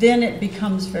 then it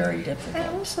becomes very difficult.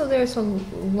 And also there's a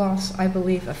loss, I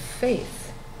believe, of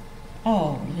faith.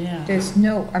 Oh, yeah. There's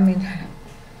no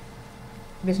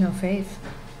faith.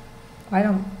 I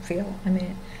don't feel,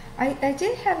 I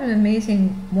did have an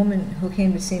amazing woman who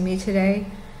came to see me today,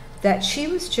 that she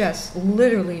was just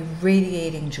literally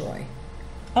radiating joy.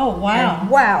 Oh, wow. And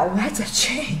wow, that's a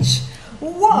change.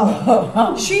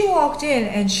 Whoa. She walked in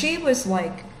and she was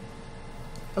like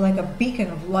a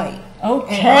beacon of light.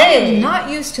 Okay. And I am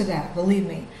not used to that, believe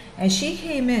me. And she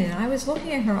came in and I was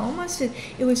looking at her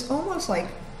it was almost like,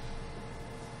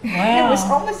 wow. It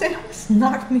almost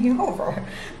knocked me over,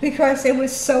 because it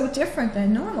was so different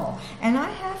than normal. And I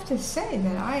have to say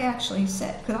that I actually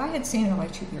said, because I had seen her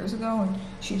like 2 years ago, and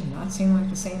she did not seem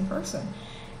like the same person.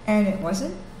 And it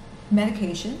wasn't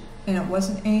medication, and it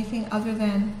wasn't anything other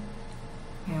than,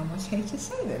 I almost hate to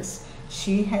say this,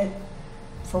 she had,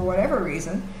 for whatever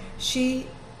reason, she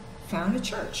found a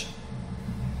church.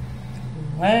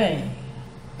 Way.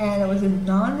 And it was a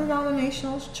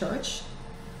non-denominational church.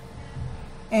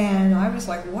 And I was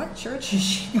like, what church is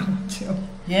she going to?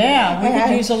 Yeah, we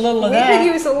could use a little of that. We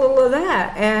could use a little of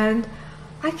that. And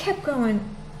I kept going.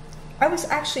 I was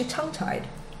actually tongue-tied,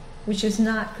 which is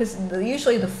not, because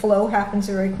usually the flow happens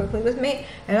very quickly with me.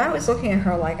 And I was looking at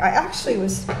her like, I actually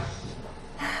was.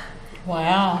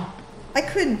 Wow. I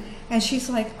couldn't. And she's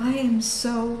like, I am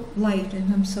so light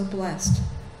and I'm so blessed.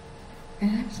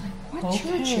 And I was like, what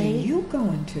church are you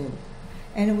going to?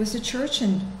 And it was a church,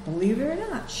 and believe it or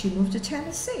not, she moved to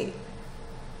Tennessee.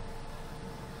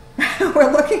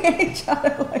 we're looking at each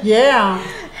other like, Yeah.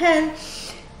 and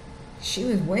she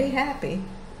was way happy.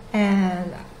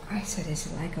 And I said, is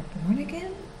it like a born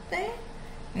again thing?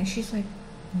 And she's like,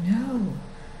 no,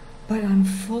 but I'm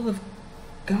full of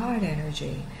God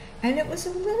energy. And it was a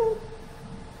little,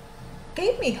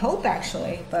 gave me hope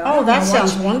actually. But Oh, that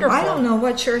sounds wonderful. I don't know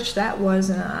what church that was,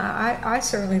 and I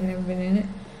certainly have never been in it.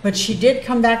 But she did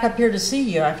come back up here to see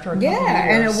you after a couple of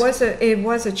years. And it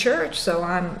was a church,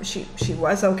 so she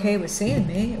was okay with seeing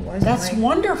me. It wasn't That's like,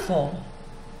 wonderful.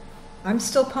 I'm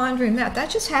still pondering that. That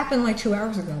just happened like 2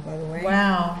 hours ago, by the way.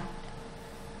 Wow.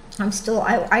 I'm still.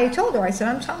 I told her. I said,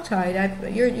 I'm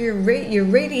tongue-tied. You're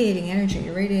radiating energy.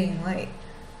 You're radiating light.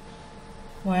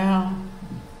 Wow.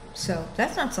 So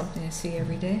that's not something I see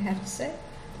every day, I have to say.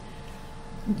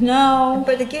 No.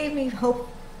 But it gave me hope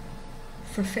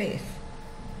for faith.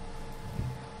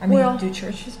 I mean, Well, do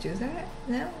churches do that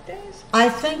nowadays? I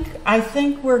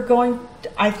think we're going.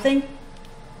 I think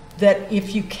that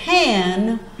if you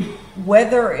can,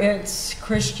 whether it's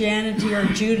Christianity or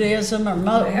Judaism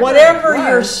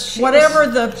or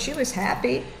She was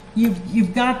happy.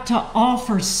 you've got to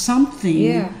offer something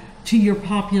Yeah. to your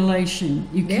population.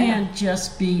 You Yeah. can't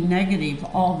just be negative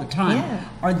all the time. Yeah.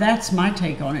 Or that's my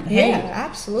take on it. Yeah, Hey,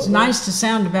 absolutely. it's nice to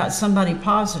sound about somebody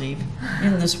positive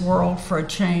in this world for a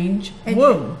change. And,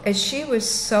 Woo. and she was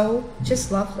so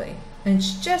just lovely, and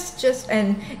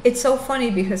and it's so funny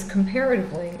because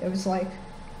comparatively, it was like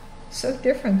so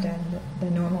different than the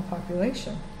normal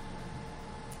population.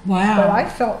 Wow. But I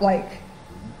felt like,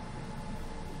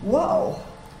 whoa.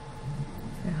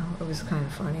 You know, it was kind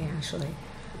of funny actually.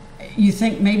 You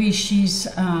think maybe she's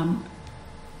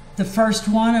the first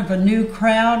one of a new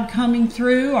crowd coming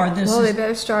through, or this Well, is... they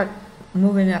better start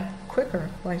moving up quicker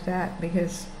like that,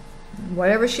 because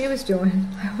whatever she was doing,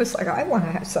 I was like, I want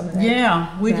to have some of that.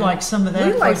 Yeah, we'd that. like some of that.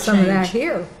 We'd for like a some of that change.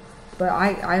 here, but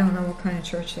I don't know what kind of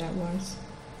church that was.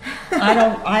 I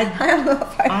don't. I don't know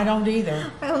if I don't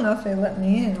either. I don't know if they let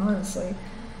me in, honestly,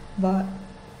 but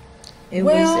it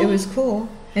Well- was cool.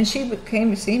 And she came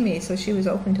to see me, so she was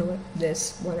open to it.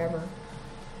 This whatever.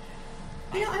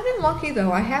 You know, I've been lucky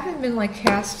though. I haven't been like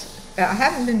cast. I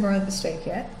haven't been burned at the stake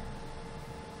yet.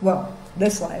 Well,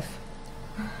 this life.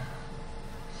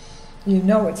 You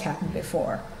know it's happened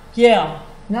before. Yeah.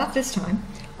 Not this time.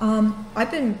 I've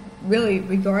been really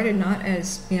regarded not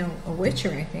as, you know, a witch or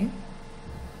anything.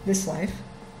 This life.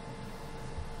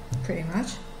 Pretty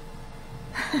much.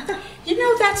 You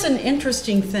know, that's an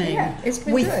interesting thing. Yeah, it's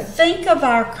been we good. think of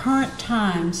our current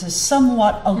times as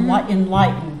somewhat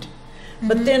enlightened,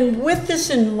 but then with this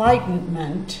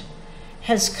enlightenment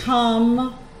has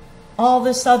come all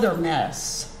this other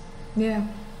mess, Yeah.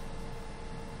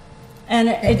 and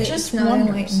it It's just not wonders.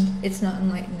 enlightened. It's not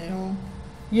enlightened at all.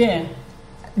 Yeah.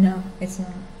 No, it's not.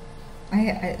 I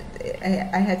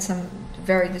had some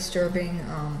very disturbing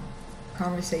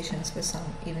conversations with some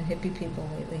even hippie people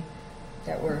lately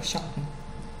that were shocking.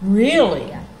 Really?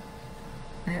 Yeah.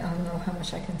 I don't know how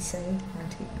much I can say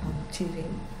on TV.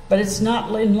 But it's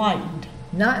not enlightened.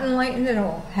 Not enlightened at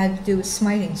all. Had to do with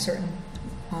smiting certain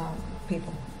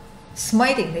people.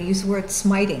 Smiting. They use the word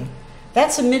smiting.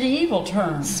 That's a medieval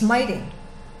term. Smiting.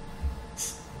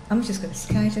 I'm just going to.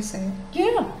 Can I just say it?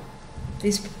 Yeah.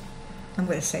 I'm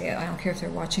going to say it. I don't care if they're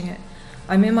watching it.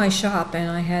 I'm in my shop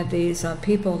and I had these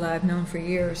people that I've known for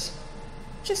years.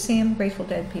 Just see them, Grateful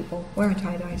Dead people, wearing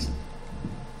tie-dyes.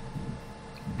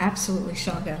 Absolutely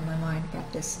shocked out of my mind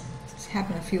about this. This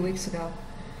happened a few weeks ago.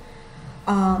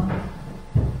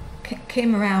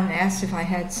 Came around and asked if I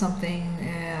had something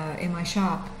in my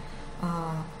shop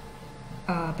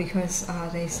because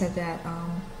they said that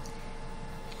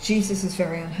Jesus is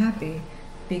very unhappy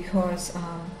because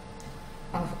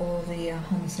of all the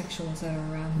homosexuals that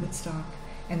are around Woodstock,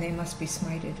 and they must be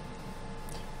smited.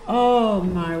 Oh,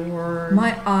 my word.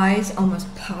 My eyes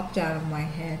almost popped out of my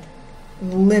head.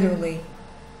 Literally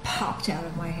popped out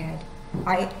of my head.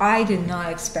 I did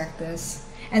not expect this.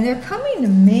 And they're coming to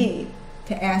me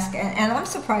to ask, and I'm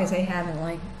surprised they haven't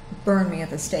like burned me at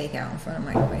the stake out in front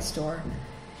of my store.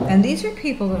 And these are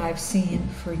people that I've seen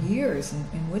for years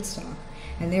in Woodstock.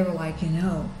 And they were like, you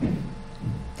know,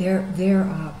 they're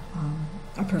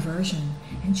a perversion,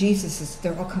 and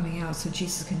they're all coming out so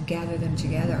Jesus can gather them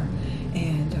together,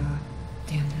 and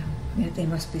damn them, they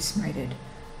must be smited.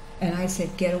 And I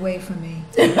said, get away from me,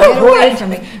 get away from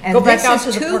me. And Go back this out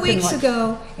is to the 2 parking weeks lot.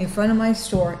 ago in front of my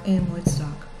store in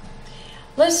Woodstock.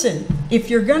 Listen, if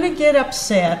you're going to get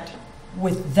upset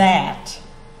with that,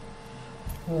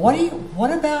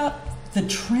 what about the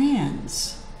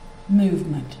trans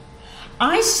movement?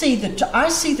 I see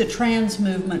the trans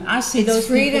movement. I see It's those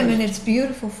freedom, people. and it's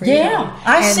beautiful freedom. Yeah,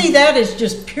 I see that as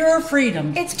just pure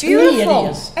freedom. It's To me, beautiful.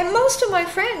 it is. And most of my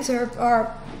friends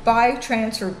are bi,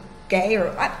 trans, or gay, or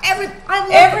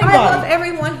I love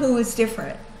everyone who is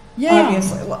different. Yeah.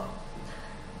 Obviously, well,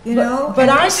 you know. but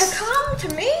and I to come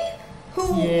to me,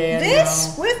 who Yeah,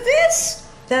 this no. with this.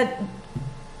 That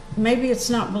maybe it's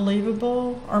not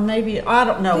believable, or maybe I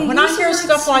don't know. They When I use the hear word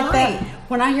stuff like that, smite.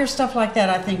 when I hear stuff like that,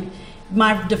 I think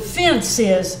my defense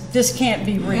is this can't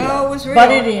be real. No, it was real.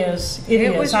 But it is.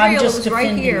 It was is. I'm real. just It was right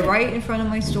defending here, it. right in front of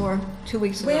my store 2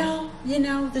 weeks ago. Well, you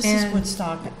know, this is And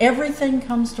Woodstock. Everything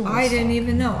comes to Woodstock. I didn't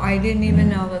even know. I didn't even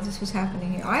know that this was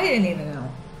happening here. I didn't even know.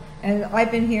 And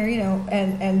I've been here, you know,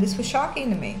 and this was shocking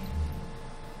to me.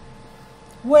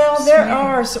 Well, there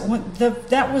Smart. are.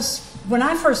 That was when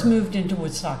I first moved into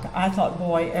Woodstock. I thought,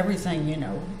 boy, everything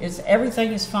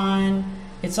everything is fine.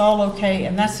 It's all okay,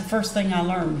 and that's the first thing I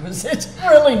learned was it's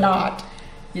really not.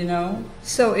 You know.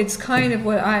 So it's kind of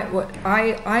what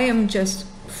I am just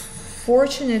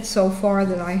fortunate so far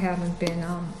that I haven't been,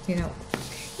 you know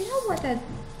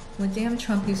what damn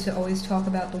Trump used to always talk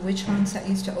about, the witch hunts. That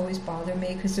used to always bother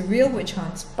me, because the real witch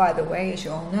hunts, by the way, as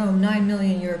you all know, 9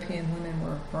 million European women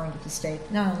were burned at the stake.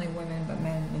 Not only women, but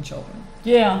men and children.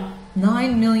 Yeah.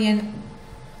 9 million,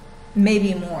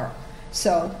 maybe more.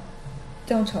 So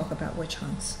don't talk about witch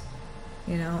hunts,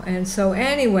 you know. And so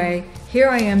anyway, here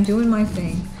I am doing my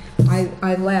thing.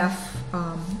 I laugh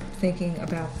thinking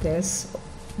about this,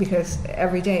 because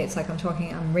every day it's like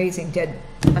I'm raising dead.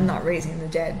 I'm not raising the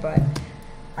dead, but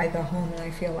I go home and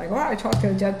I feel like, I talked to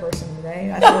a dead person today.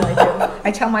 That's what I do.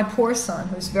 I tell my poor son,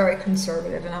 who's very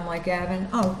conservative, and I'm like, Gavin,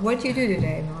 what'd you do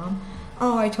today, Mom?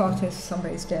 Oh, I talked to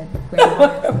somebody's dead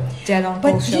grandmother. Dead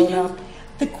uncle showed up.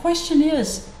 The question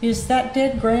is that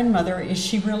dead grandmother, is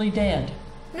she really dead?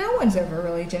 No one's ever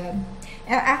really dead.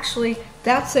 Actually,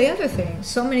 that's the other thing.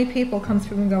 So many people come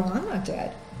through and go, I'm not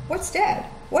dead. What's dead?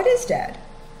 What is dead?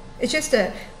 It's just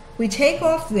we take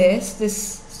off this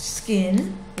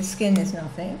skin. The skin is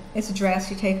nothing. It's a dress.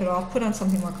 You take it off, put on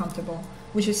something more comfortable,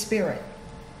 which is spirit.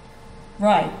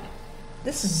 Right.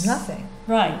 This is nothing.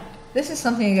 Right. This is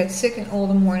something that gets sick and old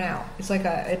and worn out. It's like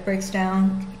it breaks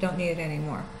down. You don't need it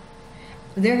anymore.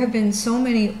 There have been so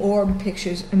many orb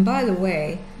pictures, and by the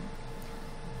way,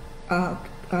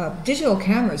 digital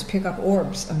cameras pick up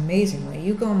orbs amazingly.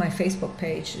 You go on my Facebook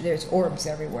page, there's orbs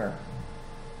everywhere.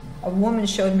 A woman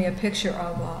showed me a picture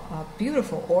of a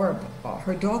beautiful orb.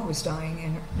 Her dog was dying,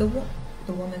 and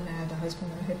the woman that had a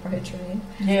husband that hit by a train.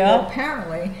 Yeah. Well,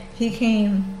 apparently, he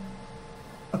came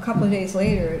a couple of days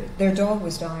later. Their dog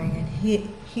was dying, and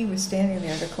he was standing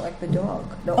there to collect the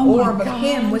dog. The orb of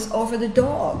him was over the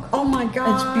dog. Oh my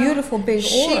God! It's beautiful, big orb.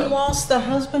 She lost the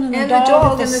husband and and the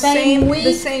dog in the same week.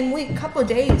 The same week, a couple of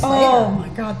days later. Oh my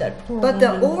God, that poor But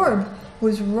woman. the orb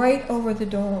was right over the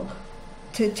dog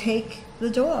to take the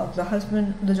dog.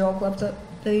 The dog loved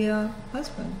the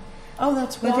husband. Oh,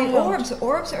 that's But wild. the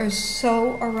orbs are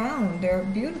so around. They're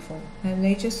beautiful, and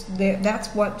that's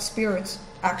what spirits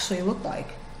actually look like.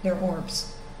 They're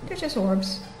orbs. They're just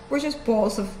orbs. We're just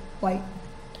balls of light.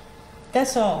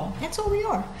 That's all. That's all we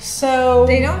are. So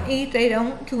They don't eat, they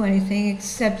don't do anything,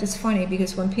 except it's funny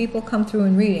because when people come through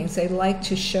in readings, they like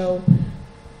to show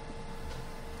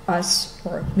us,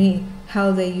 or me,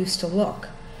 how they used to look.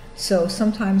 So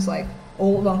sometimes, like,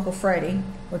 old Uncle Freddie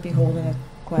would be holding a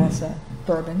glass of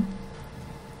bourbon,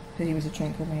 because he was a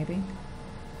drinker maybe.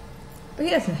 But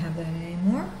he doesn't have that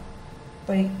anymore.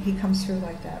 But he comes through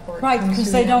like that. Or right, comes because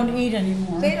through they that don't way. eat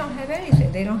anymore. They don't have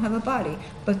anything. They don't have a body.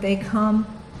 But they come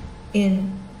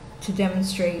in to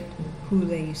demonstrate who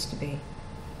they used to be.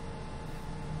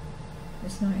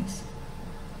 It's nice.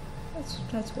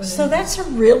 That's what. So that's a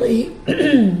really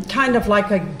kind of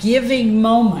like a giving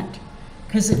moment,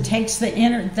 because it takes the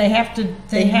They have to.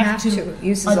 They have to. It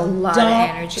uses a lot of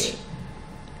adopt energy.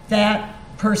 That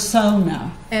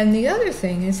persona. And the other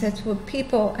thing is that what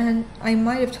people, and I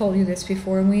might have told you this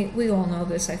before, and we all know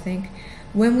this, I think,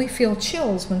 when we feel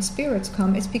chills when spirits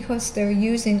come, it's because they're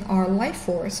using our life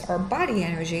force, our body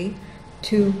energy,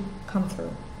 to come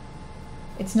through.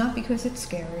 It's not because it's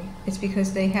scary. It's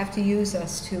because they have to use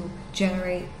us to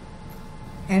generate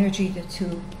energy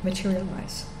to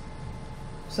materialize.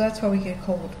 So that's why we get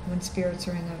cold when spirits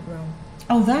are in that room.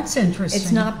 Oh, that's interesting.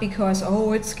 It's not because,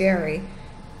 it's scary.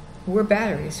 We're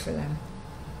batteries for them.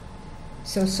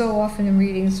 So often in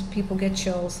readings, people get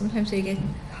chills. Sometimes they get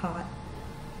hot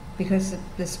because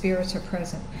the spirits are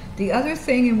present. The other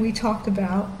thing, and we talked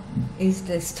about, is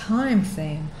this time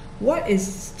thing. What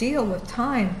is the deal with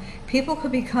time? People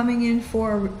could be coming in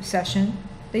for a session.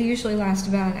 They usually last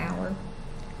about an hour.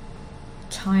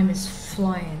 Time is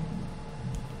flying.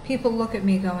 people look at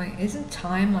me going, isn't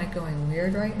time like going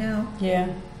weird right now?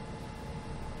 Yeah.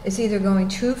 It's either going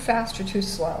too fast or too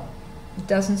slow. It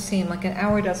doesn't seem like an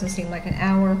hour, doesn't seem like an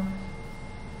hour.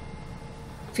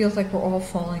 Feels like we're all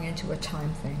falling into a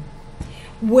time thing.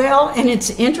 Well, and it's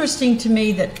interesting to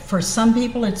me that for some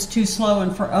people it's too slow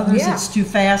and for others it's too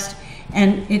fast.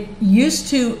 And it used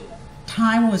to,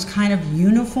 time was kind of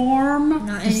uniform.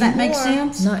 Does that make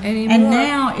sense? Not anymore. And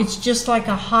now it's just like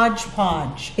a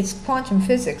hodgepodge. It's quantum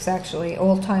physics, actually.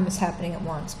 All time is happening at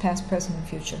once, past, present, and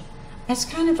future. That's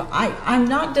kind of, I'm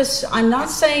not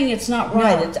saying it's not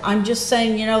right. No. I'm just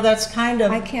saying, that's kind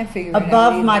of I can't figure it out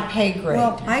above either. my pay grade.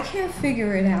 Well, I can't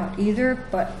figure it out either,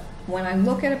 but when I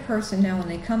look at a person now, when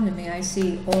they come to me, I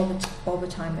see all the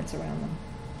time that's around them.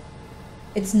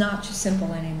 It's not just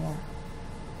simple anymore.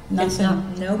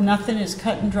 Nothing is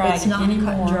cut and dry It's not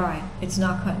anymore. cut and dry. It's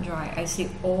not cut and dry. I see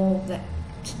all that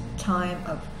time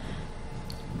of.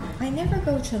 I never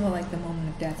go to the moment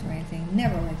of death or anything.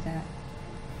 Never like that.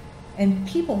 And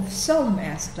people seldom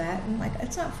ask that, and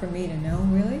it's not for me to know,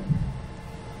 really.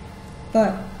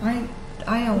 But I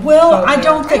don't. Well, I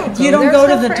don't think you don't go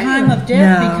to the time of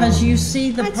death No. because you see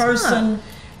the person. Not.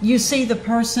 You see the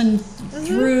person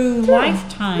through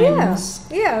lifetimes.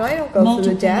 Yeah. I don't go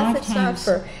through the death. Lifetimes. It's not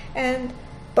for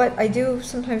but I do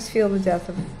sometimes feel the death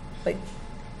of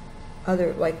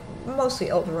other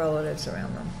mostly older relatives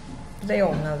around them. They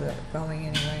all know that they're going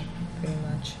anyway, pretty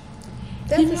much.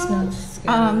 Death is not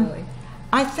scary, really.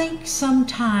 I think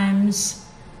sometimes,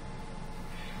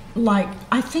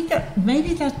 I think that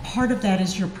maybe that part of that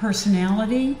is your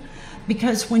personality,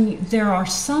 because there are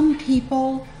some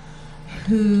people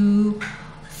who,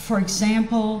 for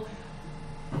example,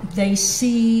 they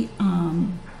see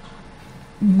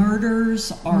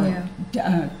murders or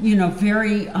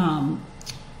very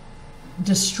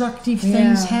destructive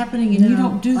things happening, and you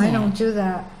don't do that. I don't do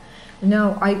that.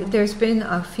 No, there's been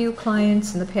a few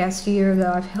clients in the past year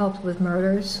that I've helped with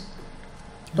murders.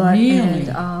 But really?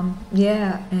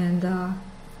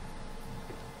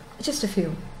 Just a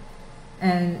few.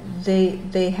 And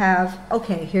they have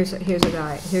here's a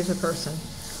guy, here's a person.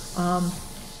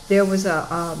 There was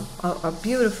a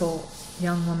beautiful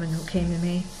young woman who came to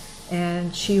me,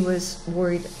 and she was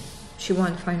worried. She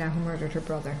wanted to find out who murdered her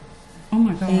brother. Oh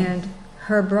my God. And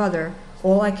her brother,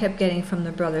 all I kept getting from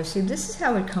the brother, see, this is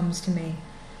how it comes to me.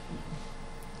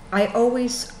 I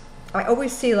always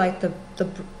see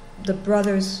the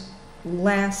brother's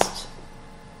last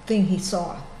thing he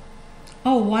saw.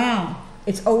 Oh, wow.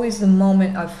 It's always the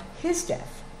moment of his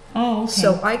death. Oh, okay.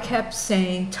 So I kept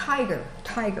saying, tiger,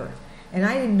 tiger. And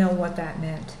I didn't know what that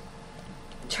meant.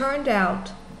 Turned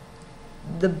out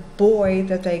the boy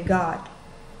that they got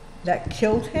that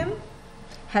killed him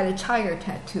had a tiger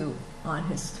tattoo on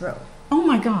his throat. Oh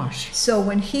my gosh. So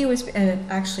when he was, and it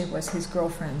actually was his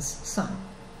girlfriend's son.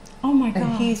 Oh my God.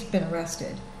 And he's been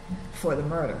arrested for the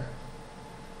murder.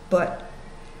 But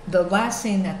the last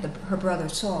thing that her brother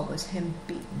saw was him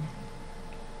beaten.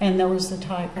 And there was the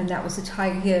tiger. And that was the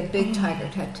tiger. He had a big tiger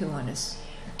tattoo on his.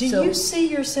 Do you see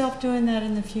yourself doing that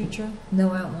in the future?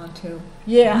 No, I don't want to.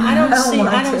 Yeah, I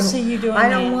don't see you doing that. I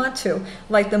don't want to.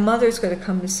 The mother's going to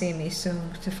come to see me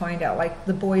soon to find out.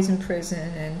 The boy's in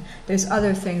prison, and there's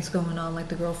other things going on.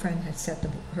 The girlfriend had set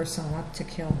her son up to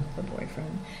kill the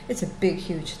boyfriend. It's a big,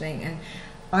 huge thing, and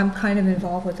I'm kind of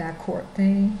involved with that court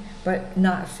thing, but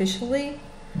not officially.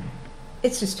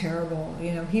 It's just terrible.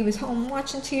 He was home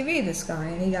watching TV, this guy,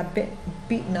 and he got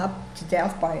beaten up to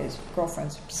death by his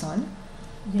girlfriend's son.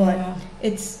 But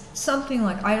it's something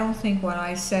I don't think what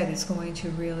I said is going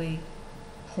to really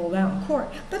hold out in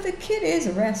court. But the kid is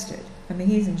arrested. I mean,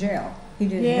 he's in jail. He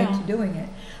didn't admit to doing it.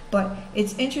 But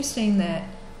it's interesting that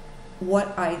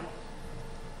what I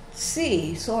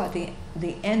saw at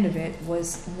the end of it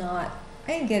was not,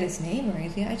 I didn't get his name or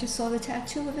anything. I just saw the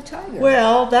tattoo of a tiger.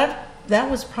 Well,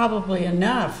 that was probably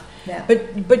enough. Yeah.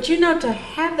 But to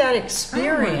have that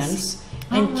experience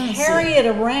and carry it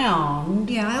around.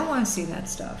 Yeah, I don't want to see that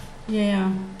stuff.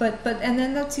 Yeah. But and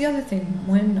then that's the other thing.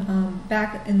 When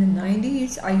back in the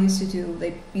 90s,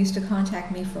 they used to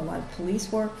contact me for a lot of police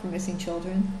work for missing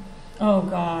children. Oh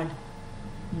God.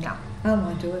 No, I don't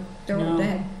want to do it. They're all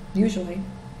dead, usually.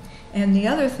 And the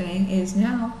other thing is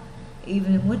now,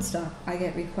 even in Woodstock, I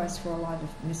get requests for a lot of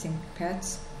missing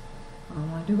pets. I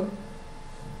don't want to do it.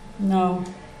 No.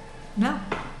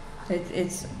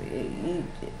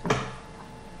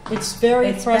 It's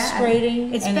very frustrating.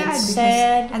 Bad. It's and bad it's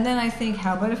sad. And then I think,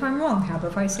 how about if I'm wrong? How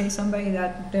about if I say somebody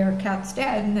that their cat's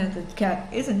dead and that the cat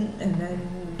isn't, and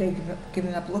then they've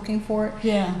given up looking for it?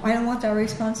 Yeah. I don't want that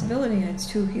responsibility, and it's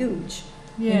too huge.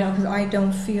 Yeah. Because I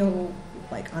don't feel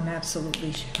Like, I'm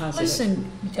absolutely positive.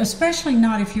 Listen, especially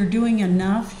not if you're doing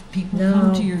enough. People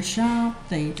come to your shop.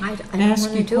 They I don't ask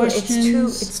want you to do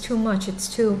questions. it. It's too much.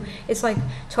 It's like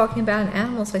talking about an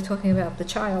animal. It's like talking about the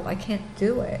child. I can't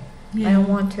do it. Yeah. I don't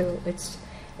want to. It's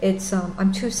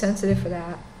I'm too sensitive for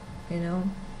that, you know.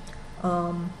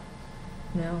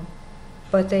 No,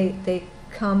 but they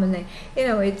come and they, you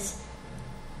know,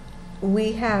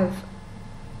 we have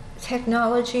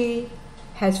technology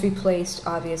has replaced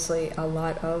obviously a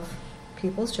lot of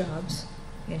people's jobs.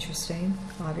 Interesting,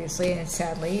 obviously, and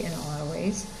sadly in a lot of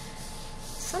ways.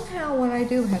 Somehow what I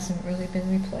do hasn't really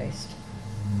been replaced.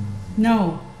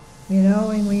 No. You know,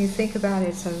 and when you think about it,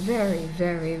 it's a very,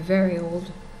 very, very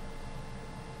old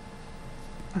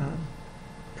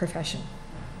profession.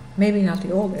 Maybe not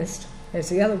the oldest. There's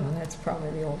the other one that's probably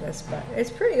the oldest, but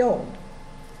it's pretty old.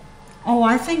 Oh,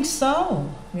 I think so.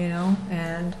 You know,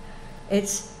 and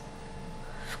it's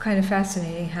kind of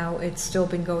fascinating how it's still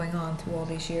been going on through all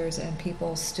these years, and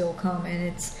people still come,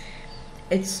 and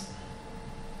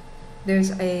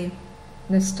there's a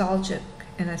nostalgic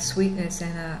and a sweetness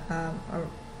and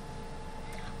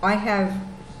I have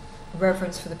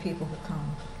reverence for the people who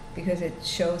come, because it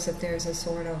shows that there's a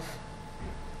sort of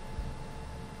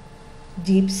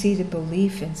deep-seated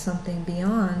belief in something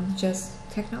beyond just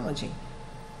technology,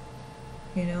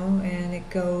 you know, and it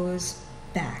goes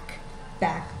back,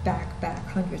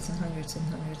 hundreds and hundreds and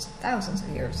hundreds, thousands of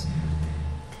years.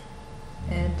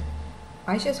 And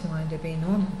I just wanted to be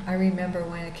normal. I remember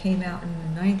when it came out in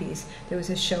the 90s, there was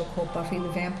a show called Buffy the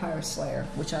Vampire Slayer,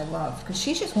 which I loved, because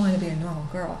she just wanted to be a normal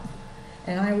girl.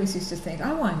 And I always used to think,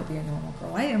 I wanted to be a normal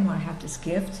girl. I didn't want to have this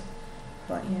gift.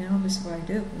 But, you know, this is what I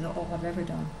do. This is all I've ever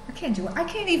done. I can't do it. I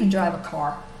can't even drive a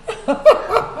car.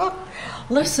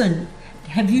 Listen,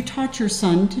 have you taught your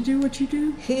son to do what you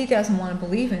do? He doesn't want to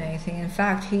believe in anything. In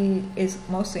fact, he is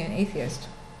mostly an atheist.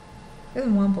 He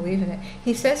doesn't want to believe in it.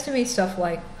 He says to me stuff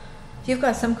like, you've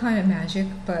got some kind of magic,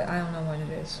 but I don't know what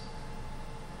it is.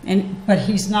 But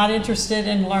he's not interested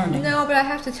in learning. No, but I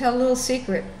have to tell a little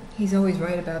secret. He's always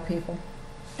right about people.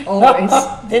 Always.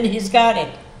 Then he's got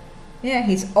it. Yeah,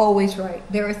 he's always right.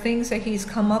 There are things that he's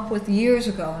come up with years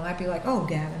ago, and I'd be like, oh,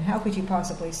 Gavin, how could you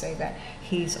possibly say that?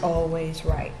 He's always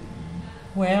right.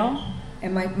 Well,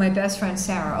 and my best friend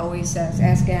Sarah always says,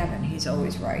 ask Gavin, he's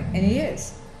always right. And he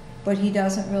is. But he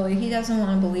doesn't want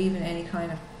to believe in any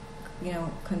kind of, you know,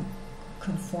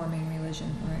 conforming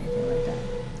religion or anything like that.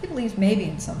 He believes maybe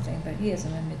in something, but he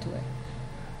doesn't admit to it.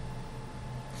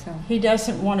 So he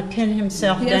doesn't want to pin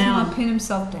himself down. He doesn't want to pin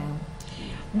himself down.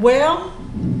 Well,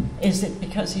 is it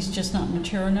because he's just not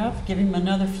mature enough? Give him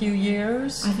another few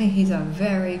years? I think he's a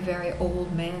very, very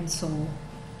old man soul.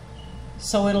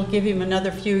 So it'll give him another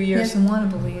few years? He doesn't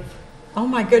want to believe. Oh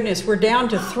my goodness, we're down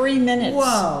to 3 minutes.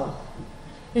 Whoa.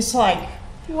 It's like,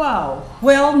 whoa.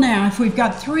 Well, now, if we've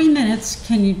got 3 minutes,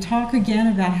 can you talk again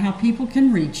about how people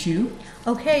can reach you?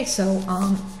 Okay, so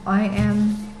I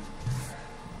am,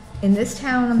 in this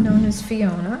town I'm known as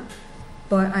Fiona,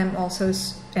 but I'm also,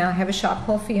 and I have a shop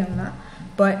called Fiona,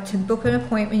 but to book an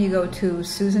appointment you go to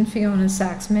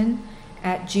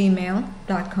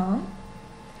SuzanFionaSaxman@gmail.com,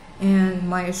 and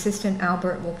my assistant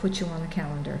Albert will put you on the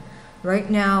calendar. Right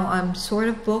now I'm sort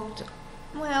of booked,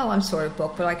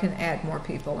 but I can add more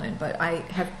people in, but I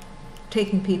have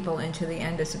taken people into the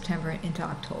end of September and into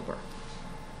October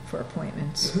for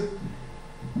appointments.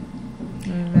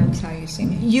 And that's how you see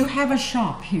me. You have a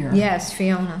shop here. Yes,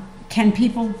 Fiona. Can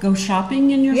people go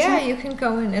shopping in your shop? Yeah, you can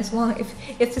go in as long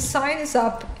if the sign is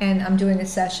up and I'm doing a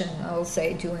session, I'll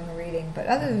say doing a reading. But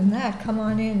other than that, come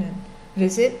on in and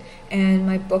visit. And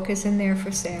my book is in there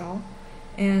for sale.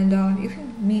 And you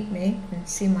can meet me and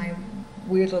see my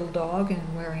weird little dog and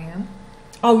where I am.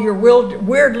 Oh, your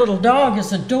weird little dog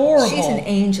is adorable. She's an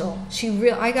angel.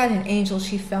 I got an angel.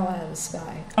 She fell out of the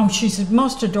sky. Oh, she's the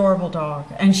most adorable dog,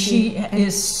 and she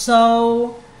is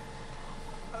so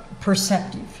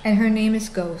perceptive. And her name is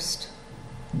Ghost,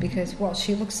 because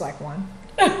she looks like one.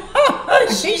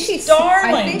 She's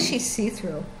darling. I think she's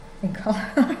see-through in color.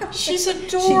 She's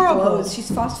adorable. She glows.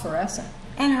 She's phosphorescent.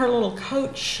 And her little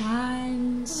coat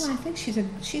shines. Oh, I think she's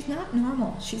not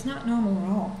normal. She's not normal at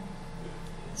all.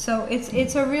 So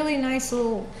it's a really nice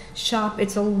little shop.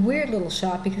 It's a weird little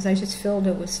shop because I just filled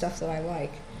it with stuff that I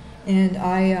like. And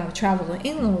I travel to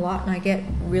England a lot, and I get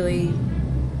really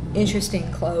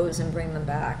interesting clothes and bring them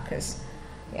back because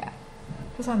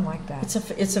I'm like that.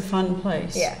 It's a fun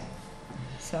place. Yeah.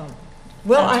 So.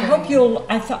 Well, I hope you'll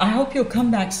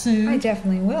come back soon. I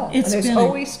definitely will. There's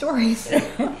always stories.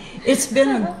 It's been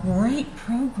a great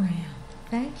program.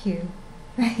 Thank you.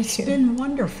 It's been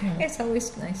wonderful. It's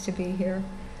always nice to be here.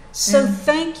 So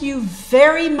thank you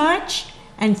very much,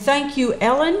 And thank you,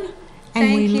 Ellen. And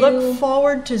Thank we you. look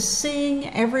forward to seeing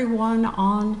everyone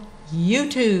on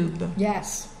YouTube.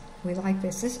 Yes, we like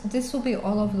this. This will be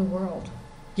all over the world,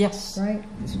 Yes. right?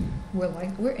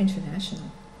 We're international.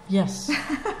 Yes.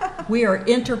 We are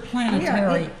interplanetary.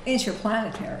 We are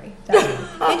interplanetary.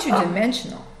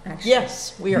 Interdimensional, actually.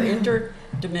 Yes, we are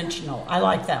interdimensional. I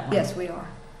like that one. Yes, we are.